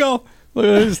I can go, look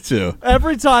at this too.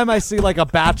 Every time I see like a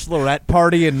bachelorette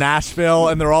party in Nashville,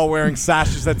 and they're all wearing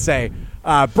sashes that say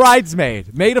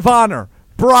 "bridesmaid," "maid of honor,"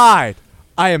 "bride."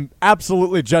 I am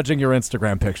absolutely judging your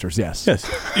Instagram pictures. Yes.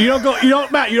 You don't go.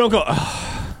 Matt. You don't go.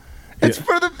 Oh. It's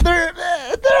for they're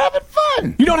having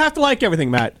fun. You don't have to like everything,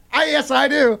 Matt. Yes, I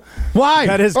do. Why?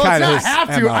 That is kind of his have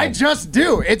to. MO. I just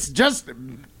do. It's just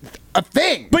a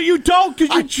thing. But you don't,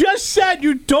 because you just said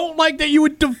you don't like that. You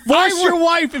would divorce your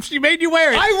wife if she made you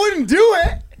wear it. I wouldn't do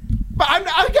it. But I'm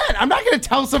not going to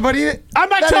tell somebody. I'm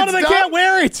not telling them they can't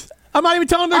wear it. I'm not even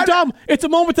telling them they're dumb. It's a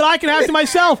moment that I can have to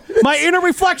myself. My inner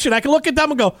reflection. I can look at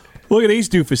them and go, look at these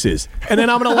doofuses. And then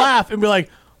I'm going to laugh and be like,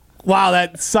 wow,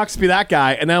 that sucks to be that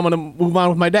guy. And then I'm going to move on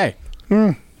with my day.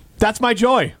 That's my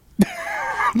joy.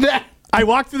 I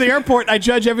walk through the airport and I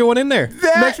judge everyone in there.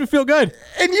 It makes me feel good.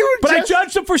 But I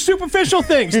judge them for superficial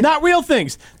things, not real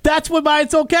things. That's why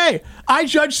it's okay. I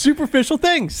judge superficial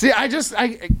things. See,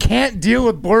 I can't deal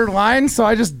with borderline, so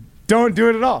I just don't do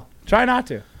it at all. Try not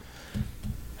to.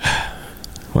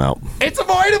 Well, it's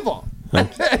avoidable. I'm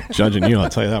judging you, I'll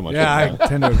tell you that much. Yeah, I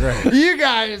tend to agree. You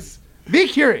guys, be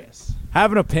curious.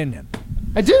 Have an opinion.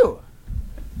 I do.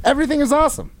 Everything is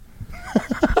awesome.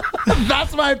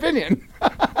 That's my opinion.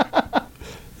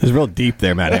 It's real deep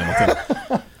there, Matt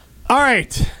Hamilton. All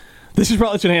right. This is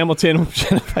Rutledge and Hamilton.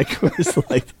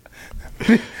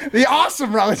 The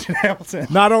awesome Rutledge and Hamilton.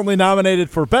 Not only nominated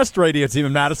for Best Radio Team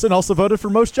in Madison, also voted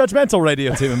for Most Judgmental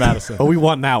Radio Team in Madison. Oh, we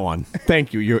won that one.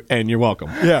 Thank you. You're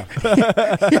welcome. Yeah.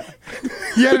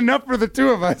 You had enough for the two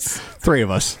of us. Three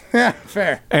of us. Yeah,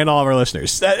 fair. And all of our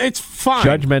listeners. It's fine.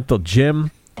 Judgmental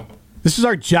Jim. This is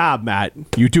our job, Matt.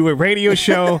 You do a radio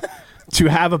show to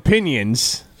have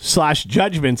opinions /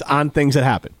 judgments on things that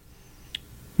happen.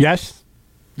 Yes?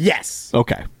 Yes.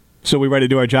 Okay. So we ready to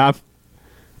do our job?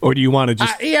 Or do you want to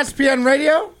just... ESPN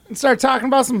Radio and start talking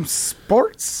about some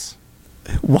sports?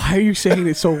 Why are you saying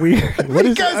it so weird?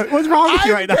 What's wrong with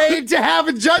you right now? I'm paid to have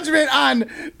a judgment on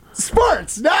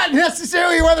sports, not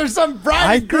necessarily whether some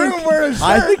bride and groom wear a shirt.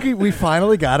 I think we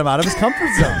finally got him out of his comfort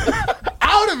zone.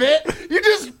 Out of it? You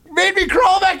just made me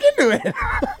crawl back into it.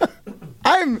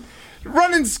 I'm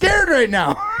running scared right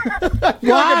now. I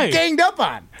feel like I'm ganged up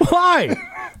on. Why?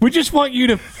 We just want you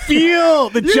to feel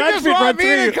the judgment. You just want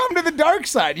me to come to the dark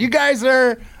side. You guys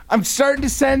I'm starting to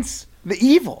sense the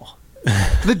evil.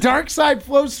 The dark side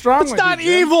flows strong. It's not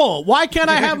evil. Why can't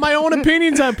I have my own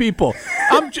opinions on people?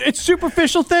 It's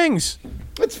superficial things.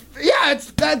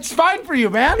 That's fine for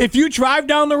you, man. If you drive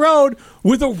down the road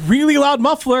with a really loud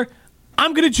muffler,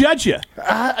 I'm going to judge you.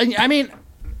 I mean,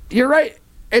 you're right.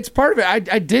 It's part of it.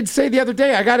 I did say the other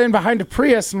day I got in behind a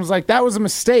Prius and was like, that was a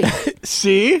mistake.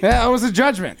 See? That was a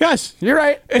judgment. Yes. You're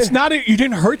right. It's not. You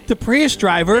didn't hurt the Prius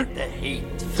driver.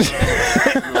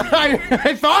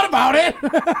 I thought about it.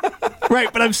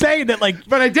 Right, but I'm saying that, like,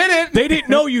 but I didn't. They didn't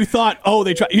know you thought, oh,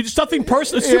 they tried. You just something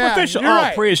personal, superficial. you're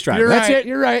right. Prius driver. You're That's right. it.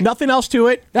 You're right. Nothing else to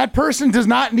it. That person does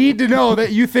not need to know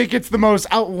that you think it's the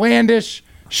most outlandish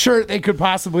shirt they could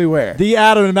possibly wear. The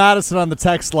Adam and Madison on the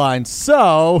text line.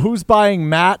 So, who's buying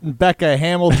Matt and Becca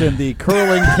Hamilton the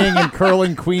Curling King and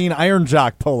Curling Queen Iron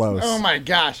Jock polos? Oh my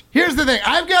gosh. Here's the thing.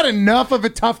 I've got enough of a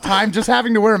tough time just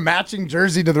having to wear a matching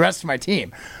jersey to the rest of my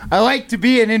team. I like to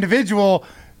be an individual.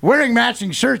 Wearing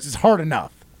matching shirts is hard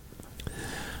enough.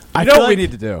 I know what we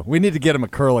need to do. We need to get him a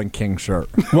Curling King shirt.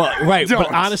 Well, right.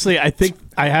 But honestly, I think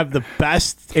I have the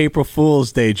best April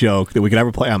Fool's Day joke that we could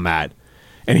ever play on Matt.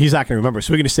 And he's not going to remember,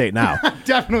 so we're going to say it now. I'm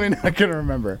definitely not going to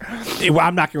remember. Well,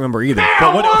 I'm not going to remember either.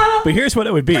 But here's what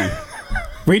it would be.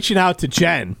 Reaching out to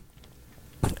Jen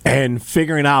and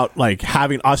figuring out, like,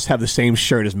 having us have the same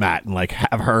shirt as Matt and, like,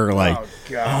 have her, like... Oh,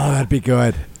 God. Oh, that'd be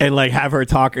good. And, like, have her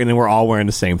talk, and then we're all wearing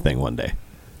the same thing one day.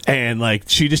 And, like,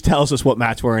 she just tells us what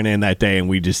Matt's wearing in that day, and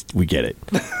we get it.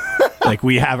 Like,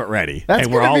 we have it ready. That's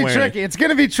going to be tricky. It's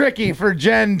going to be tricky for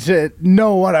Jen to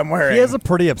know what I'm wearing. He has a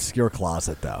pretty obscure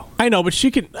closet, though. I know, but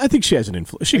I think she has an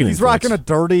influence. He's rocking a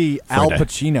dirty Al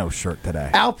Pacino shirt today.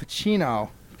 Al Pacino.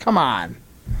 Come on.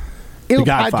 The Il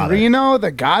Godfather. Padrino,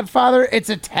 The Godfather.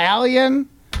 It's Italian.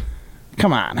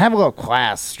 Come on. Have a little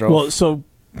class, Stroke. Well, so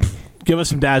give us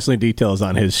some dazzling details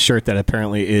on his shirt that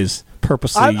apparently is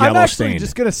purposely I'm yellow actually stained.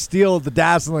 just going to steal the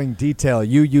dazzling detail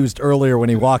you used earlier when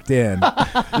he walked in.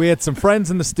 We had some friends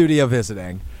in the studio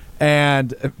visiting,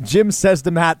 and Jim says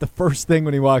to Matt the first thing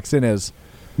when he walks in is,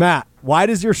 Matt, why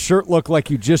does your shirt look like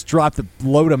you just dropped a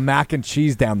load of mac and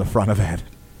cheese down the front of it?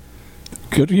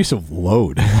 Good use of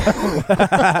load.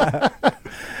 Hey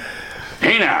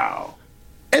now.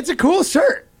 It's a cool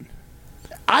shirt.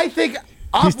 I think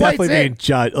He's definitely Off-White's being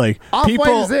judged. Like, Off-White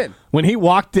people, is in. when he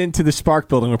walked into the Spark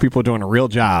building where people are doing real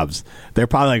jobs, they're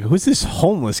probably like, who's this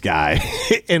homeless guy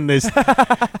in this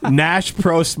Nash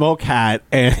Pro smoke hat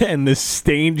and this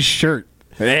stained shirt?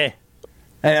 And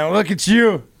look at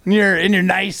you in your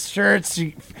nice shirts,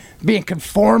 being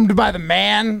conformed by the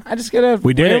man. I just gotta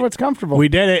wear what's comfortable. We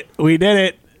did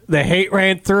it. The hate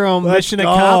ran through him. Let's Mission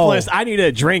go. accomplished. I need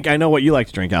a drink. I know what you like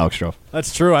to drink, Alex Stroh.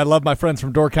 That's true. I love my friends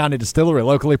from Door County Distillery,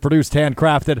 locally produced,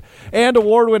 handcrafted, and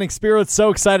award-winning spirits. So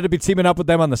excited to be teaming up with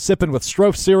them on the Sippin' with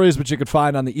Stroh series, which you can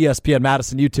find on the ESPN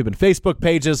Madison YouTube and Facebook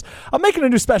pages. I'm making a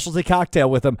new specialty cocktail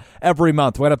with them every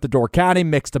month. Went up to Door County,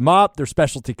 mixed them up, their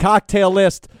specialty cocktail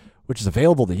list, which is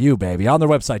available to you, baby, on their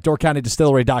website,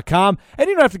 doorcountydistillery.com. And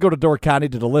you don't have to go to Door County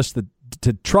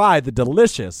to try the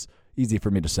delicious, easy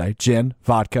for me to say, gin,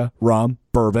 vodka, rum,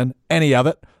 bourbon, any of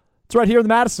it. It's right here in the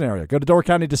Madison area. Go to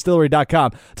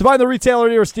doorcountydistillery.com to find the retailer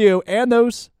nearest you and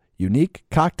those unique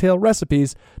cocktail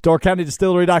recipes.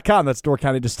 doorcountydistillery.com. That's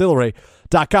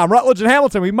doorcountydistillery.com. Rutledge and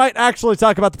Hamilton. We might actually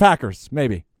talk about the Packers.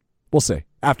 Maybe. We'll see.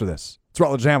 After this. It's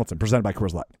Rutledge and Hamilton, presented by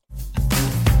Coors Light.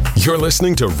 You're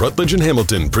listening to Rutledge and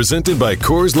Hamilton, presented by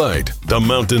Coors Light. The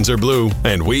mountains are blue,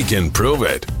 and we can prove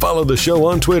it. Follow the show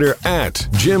on Twitter at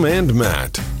Jim and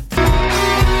Matt.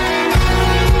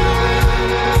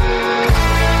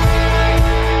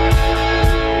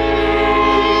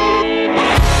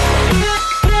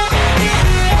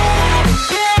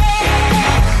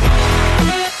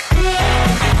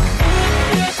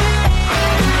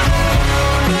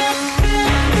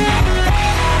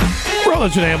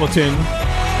 Rutledge and Hamilton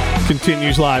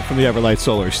continues live from the Everlight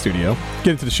Solar Studio.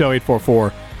 Get into the show,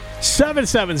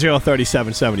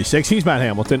 844-770-3776. He's Matt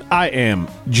Hamilton. I am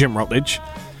Jim Rutledge.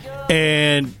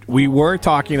 And we were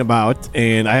talking about,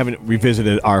 and I haven't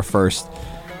revisited our first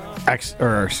I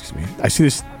see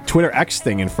this Twitter X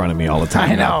thing in front of me all the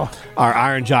time. I know. Our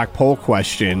Iron Jock poll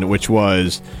question, which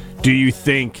was, do you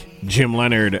think Jim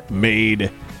Leonhard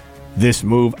made this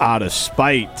move out of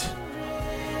spite?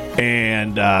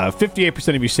 And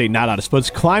 58% of you say not out of spite. It's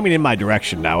climbing in my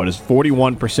direction now. It is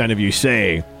 41% of you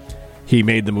say he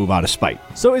made the move out of spite.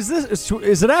 So is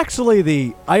it actually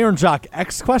the Iron Jock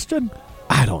X question?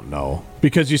 I don't know.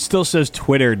 Because it still says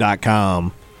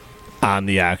twitter.com on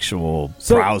the actual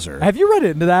browser. Have you read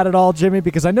into that at all, Jimmy?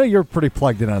 Because I know you're pretty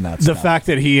plugged in on that The stuff. fact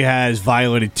that he has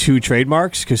violated 2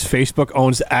 trademarks, because Facebook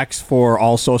owns X for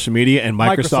all social media and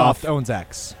Microsoft owns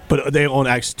X. But they own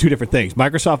X, 2 different things.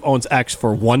 Microsoft owns X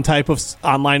for one type of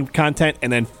online content,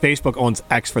 and then Facebook owns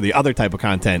X for the other type of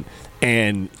content,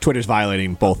 and Twitter's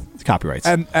violating both copyrights.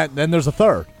 And then there's a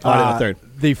third. A third.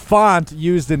 The font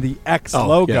used in the X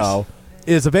logo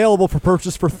is available for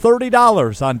purchase for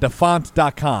 $30 on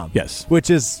Defont.com. Yes. Which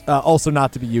is also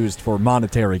not to be used for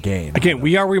monetary gain. Again,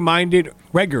 we are reminded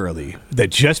regularly that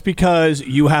just because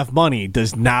you have money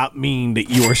does not mean that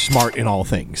you are smart in all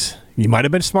things. You might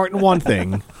have been smart in one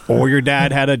thing, or your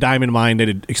dad had a diamond mine that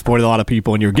had exploited a lot of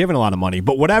people and you're given a lot of money.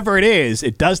 But whatever it is,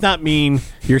 it does not mean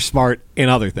you're smart in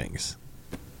other things.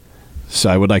 So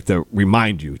I would like to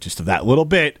remind you just of that little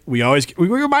bit. We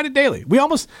remind it daily. We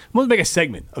almost make a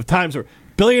segment of times where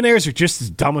billionaires are just as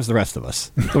dumb as the rest of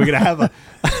us. We're going to have a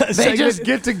They segment. just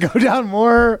get to go down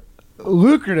more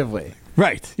lucratively.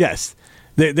 Right, yes.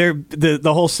 The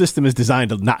whole system is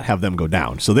designed to not have them go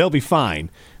down. So they'll be fine.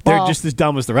 They're Well, just as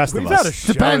dumb as the rest of We've had a us.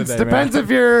 show Depends today, depends man.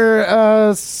 if you're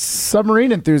a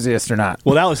submarine enthusiast or not.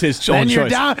 Well, that was his own Then you're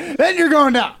choice. down. Then you're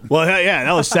going down. Well, yeah,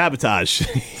 that was sabotage.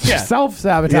 Yeah.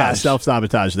 Self-sabotage. Yeah,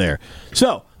 self-sabotage there.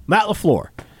 So, Matt LaFleur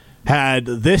had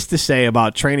this to say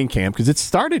about training camp because it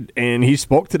started, and he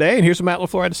spoke today, and here's what Matt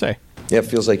LaFleur had to say. Yeah, it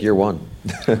feels like year one.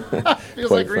 Feels Quite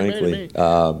like Green Bay to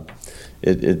frankly,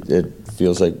 it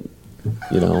feels like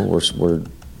we're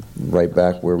right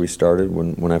back where we started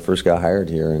when I first got hired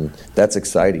here, and that's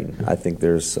exciting. I think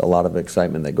there's a lot of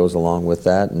excitement that goes along with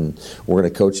that, and we're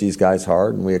going to coach these guys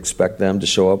hard, and we expect them to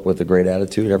show up with a great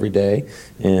attitude every day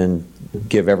and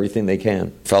give everything they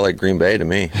can. Felt like Green Bay to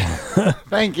me.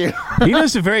 Thank you. He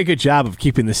does a very good job of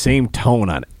keeping the same tone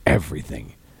on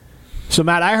everything. So,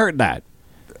 Matt, I heard that.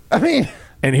 I mean,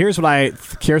 And here's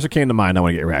what came to mind. I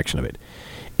want to get your reaction of it.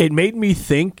 It made me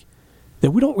think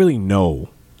that we don't really know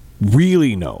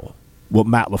what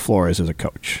Matt LaFleur is as a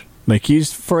coach. Like,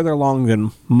 he's further along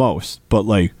than most, but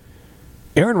like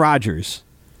Aaron Rodgers,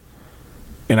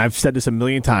 and I've said this a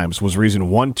million times, was reason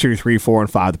 1, 2, 3, 4,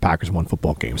 and 5 the Packers won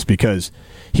football games because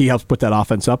he helps put that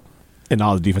offense up, and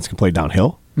now the defense can play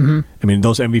downhill. Mm-hmm. I mean,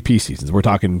 those MVP seasons, we're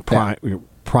talking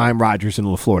prime Rodgers and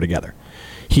LaFleur together.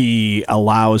 He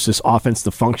allows this offense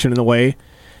to function in a way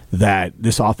that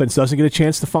this offense doesn't get a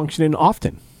chance to function in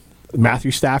often.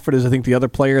 Matthew Stafford is, I think, the other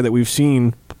player that we've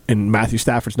seen, and Matthew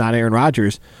Stafford's not Aaron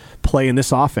Rodgers, play in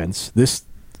this offense, this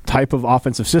type of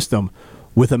offensive system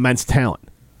with immense talent.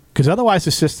 Because otherwise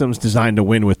the system's designed to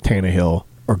win with Tannehill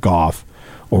or Goff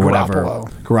or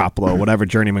Garoppolo, whatever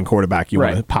journeyman quarterback you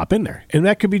want to pop in there. And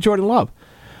that could be Jordan Love.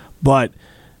 But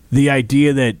the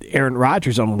idea that Aaron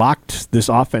Rodgers unlocked this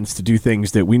offense to do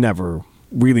things that we never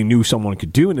really knew someone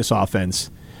could do in this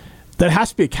offense, that has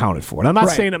to be accounted for. And I'm not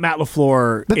saying that Matt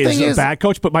LaFleur is a bad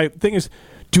coach, but my thing is,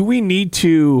 do we need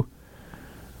to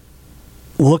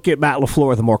look at Matt LaFleur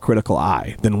with a more critical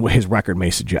eye than his record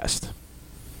may suggest?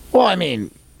 well, I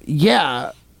mean,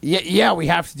 yeah, we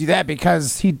have to do that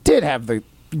because he did have the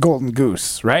golden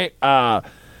goose, right? The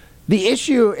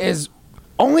issue is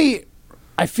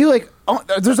I feel like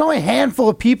there's only a handful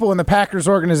of people in the Packers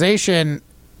organization,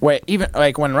 even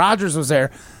like when Rodgers was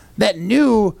there, that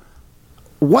knew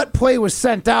what play was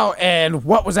sent out and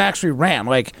what was actually ran.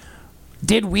 Like,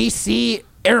 did we see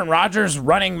Aaron Rodgers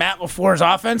running Matt LaFleur's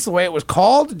offense the way it was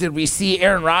called? Did we see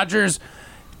Aaron Rodgers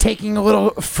taking a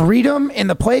little freedom in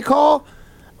the play call?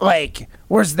 Like,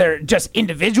 was there just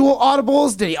individual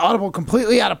audibles? Did he audible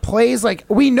completely out of plays? Like,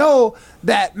 we know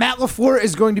that Matt LaFleur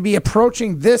is going to be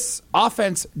approaching this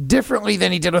offense differently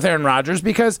than he did with Aaron Rodgers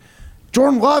because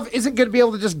Jordan Love isn't going to be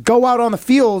able to just go out on the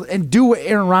field and do what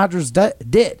Aaron Rodgers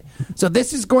did. So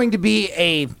this is going to be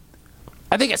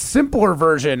I think, a simpler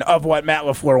version of what Matt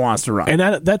LaFleur wants to run.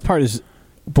 And that part is,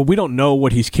 but we don't know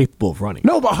what he's capable of running.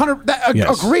 No, but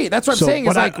agree. That's what I'm saying.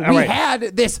 Is we right. had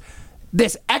this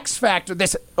X factor,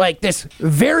 this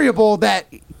variable that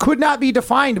could not be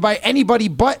defined by anybody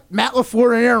but Matt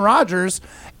LaFleur and Aaron Rodgers,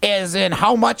 as in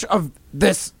how much of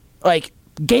this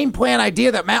game plan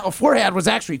idea that Matt LaFleur had was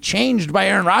actually changed by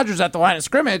Aaron Rodgers at the line of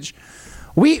scrimmage.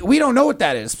 We don't know what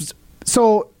that is.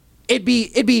 So it'd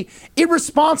be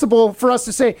irresponsible for us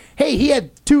to say, hey, he had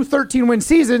 2 13-win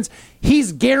seasons.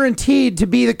 He's guaranteed to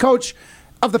be the coach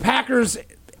of the Packers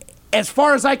as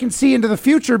far as I can see into the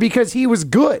future because he was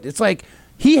good. It's like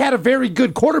he had a very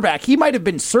good quarterback. He might have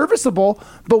been serviceable,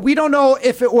 but we don't know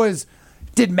if it was,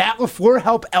 did Matt LaFleur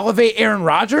help elevate Aaron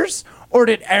Rodgers, or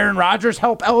did Aaron Rodgers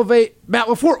help elevate Matt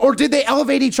LaFleur, or did they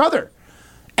elevate each other?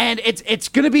 And it's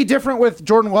going to be different with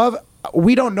Jordan Love.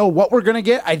 We don't know what we're going to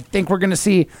get. I think we're going to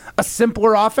see a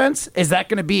simpler offense. Is that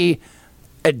going to be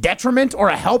a detriment or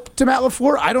a help to Matt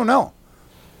LaFleur? I don't know.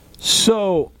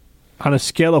 So, on a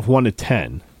scale of 1 to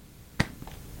 10,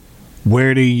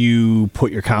 where do you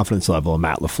put your confidence level in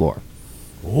Matt LaFleur?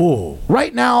 Oh.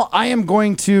 Right now, I am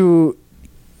going to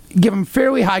give him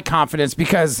fairly high confidence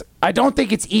because I don't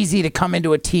think it's easy to come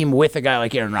into a team with a guy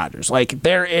like Aaron Rodgers. Like,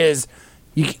 there is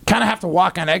You kind of have to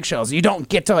walk on eggshells. You don't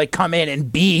get to like come in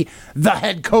and be the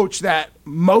head coach that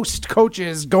most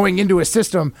coaches going into a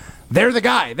system, they're the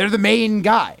guy. They're the main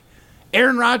guy.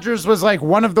 Aaron Rodgers was like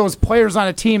one of those players on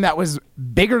a team that was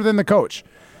bigger than the coach.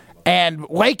 And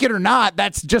like it or not,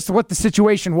 that's just what the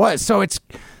situation was. So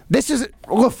this is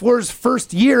LaFleur's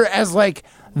first year as like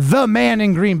the man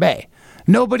in Green Bay.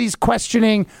 Nobody's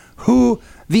questioning who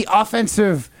the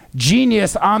offensive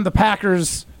genius on the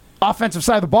Packers' offensive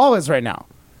side of the ball is right now.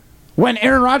 When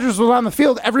Aaron Rodgers was on the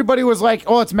field, everybody was like,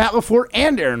 oh, it's Matt LaFleur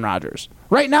and Aaron Rodgers.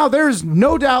 Right now, there is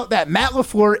no doubt that Matt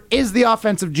LaFleur is the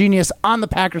offensive genius on the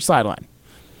Packers sideline.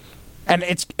 And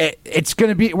it's going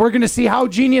to be, we're going to see how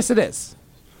genius it is.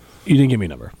 You didn't give me a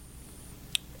number.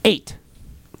 8.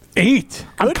 8.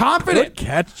 I'm confident. Good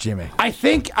catch, Jimmy. I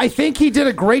think he did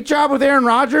a great job with Aaron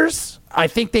Rodgers. I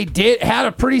think they had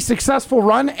a pretty successful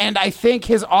run, and I think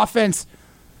his offense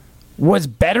was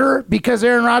better because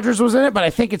Aaron Rodgers was in it, but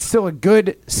I think it's still a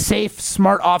good, safe,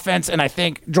 smart offense, and I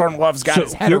think Jordan Love's got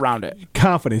his head around it.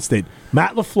 Confidence that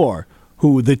Matt LaFleur,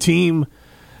 who the team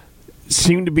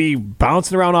seemed to be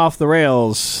bouncing around off the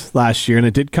rails last year, and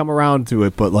it did come around to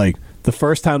it, but like the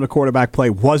first time the quarterback play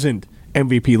wasn't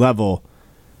MVP level,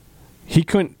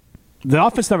 the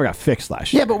offense never got fixed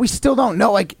last year. Yeah, but we still don't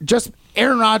know. Like, just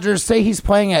Aaron Rodgers, say he's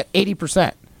playing at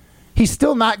 80%. He's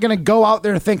still not going to go out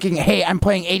there thinking, hey, I'm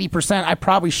playing 80%. I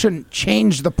probably shouldn't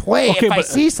change the play if I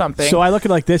see something. So I look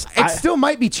at it like this. It still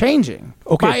might be changing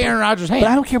by Aaron Rodgers' hand. But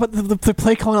I don't care about the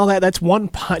play calling and all that. That's one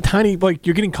tiny, like,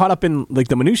 you're getting caught up in, like,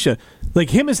 the minutia. Like,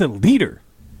 him as a leader.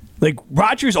 Like,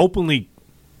 Rodgers openly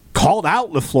called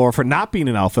out LaFleur for not being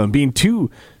an alpha and being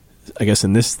too, I guess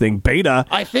in this thing, beta.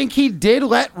 I think he did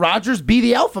let Rodgers be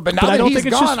the alpha, but now that he's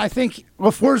gone, I think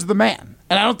LaFleur's the man.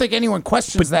 And I don't think anyone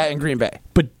questions that in Green Bay.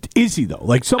 But is he, though?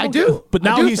 Like I do. But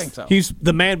now think so. He's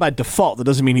the man by default. That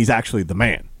doesn't mean he's actually the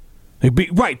man.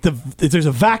 Right. There's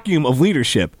a vacuum of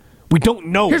leadership. We don't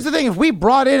know. Here's the thing. If we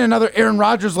brought in another Aaron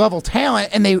Rodgers level talent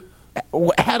and they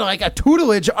had like a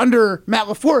tutelage under Matt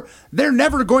LaFleur, they're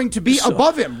never going to be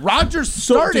above him. Rodgers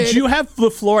started. So did you have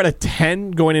LaFleur at a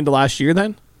 10 going into last year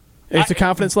then? It's a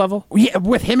confidence level? Yeah,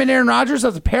 with him and Aaron Rodgers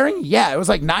as a pairing, yeah, it was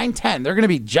like 9-10. They're going to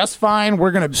be just fine.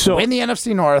 We're going to win the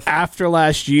NFC North. After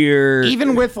last year...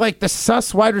 Even with like the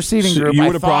sus wide receiving group, you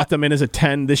would have brought them in as a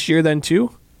 10 this year then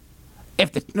too?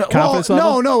 Confidence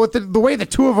level? No. With the way the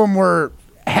two of them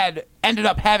had ended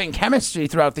up having chemistry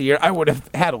throughout the year, I would have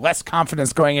had less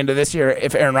confidence going into this year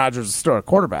if Aaron Rodgers was still a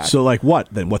quarterback. So like what?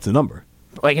 Then what's the number?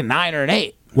 Like a 9 or an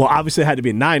 8. Well, obviously it had to be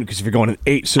a 9 because if you're going an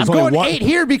 8, so I'm going 8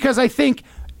 here because I think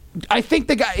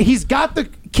the guy, he's got the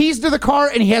keys to the car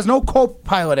and he has no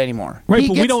co-pilot anymore. Right,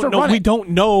 but we don't know. We don't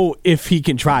know if he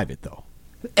can drive it though.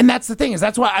 And that's the thing, is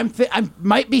that's why I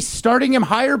might be starting him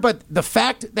higher, but the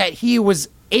fact that he was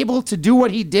able to do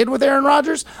what he did with Aaron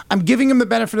Rodgers, I'm giving him the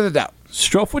benefit of the doubt.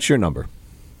 Strofe, what's your number?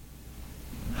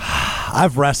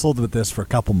 I've wrestled with this for a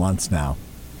couple months now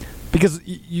because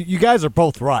you guys are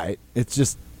both right. It's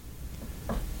just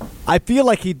I feel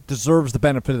like he deserves the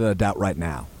benefit of the doubt right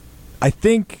now. I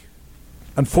think,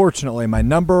 unfortunately, my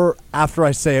number after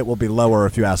I say it will be lower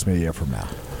if you ask me a year from now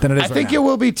than it is. I think it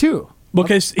will be too.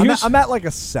 Because I'm at like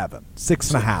a 7,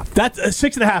 6.5. That's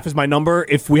 6.5 is my number.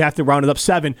 If we have to round it up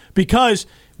 7, because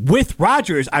with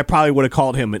Rodgers, I probably would have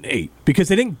called him an 8 because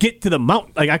they didn't get to the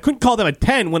mountain. Like I couldn't call them a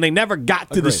 10 when they never got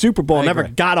to the Super Bowl, never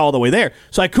got all the way there.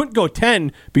 So I couldn't go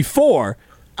 10 before.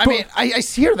 I mean, I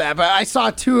hear that, but I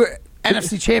saw 2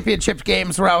 NFC Championship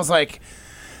games where I was like,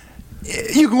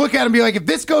 you can look at it and be like, if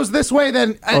this goes this way,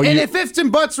 then if ifs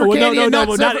and buts were candy and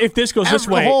nuts, not if this goes this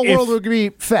way. The whole world would be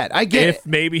fed. I get it. If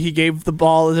maybe he gave the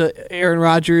ball to Aaron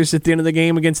Rodgers at the end of the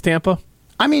game against Tampa.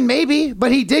 I mean, maybe,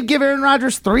 but he did give Aaron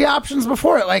Rodgers 3 options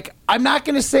before it. Like, I'm not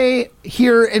going to say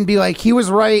here and be like, he was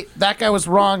right, that guy was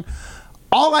wrong.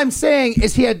 All I'm saying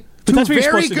is he had 2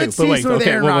 very good seasons with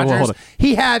Aaron Rodgers.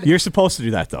 You're supposed to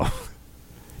do that, though.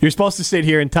 You're supposed to sit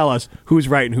here and tell us who's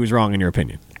right and who's wrong in your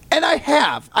opinion. And I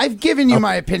have. I've given you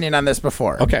my opinion on this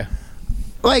before. Okay.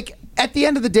 Like, at the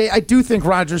end of the day, I do think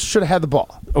Rodgers should have had the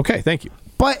ball. Okay, thank you.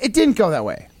 But it didn't go that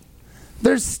way.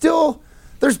 There's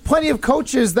plenty of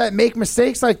coaches that make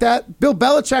mistakes like that. Bill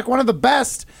Belichick, one of the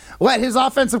best, let his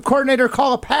offensive coordinator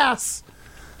call a pass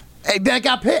that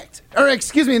got picked. Or,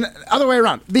 excuse me, the other way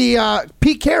around.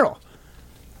 Pete Carroll.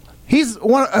 He's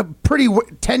a pretty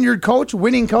tenured coach,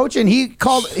 winning coach, and he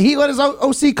let his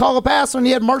OC call a pass when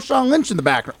he had Marshawn Lynch in the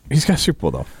background. He's got a Super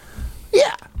Bowl, though.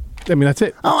 Yeah. I mean, that's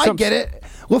it. Oh, I get it.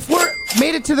 LaFleur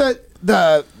made it to the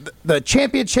the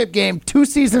championship game 2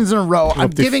 seasons in a row. I'm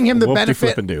giving him the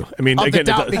benefit of the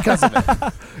doubt because of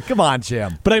it. Come on,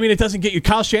 Jim. But I mean, it doesn't get you.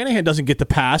 Kyle Shanahan doesn't get the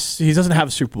pass. He doesn't have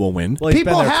a Super Bowl win. Well,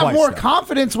 people have more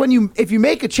confidence if you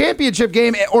make a championship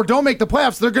game or don't make the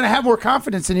playoffs. They're going to have more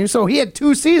confidence in you. So he had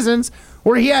 2 seasons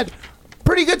where he had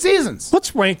pretty good seasons.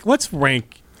 Let's rank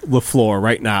LaFleur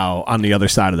right now on the other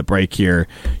side of the break here.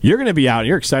 You're going to be out.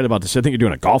 You're excited about this. I think you're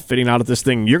doing a golf fitting out at this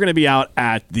thing. You're going to be out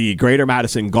at the Greater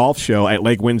Madison Golf Show at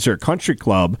Lake Windsor Country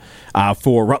Club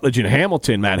for Rutledge and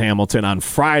Hamilton, Matt Hamilton, on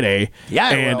Friday.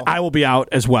 Yeah, I will be out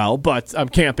as well, but I'm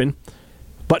camping.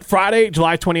 But Friday,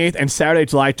 July 28th, and Saturday,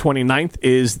 July 29th,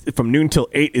 is from noon till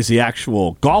 8 is the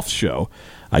actual golf show.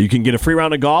 You can get a free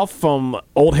round of golf from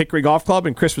Old Hickory Golf Club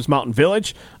in Christmas Mountain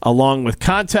Village, along with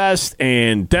contests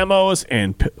and demos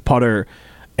and putter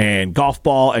and golf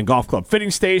ball and golf club fitting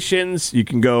stations. You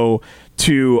can go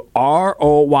to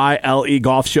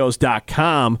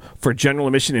ROYLEGolfshows.com for general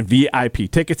admission and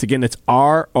VIP tickets. Again, that's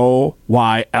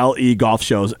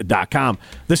ROYLEGolfshows.com.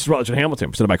 This is Rutledge and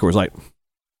Hamilton, presented by Coors Light.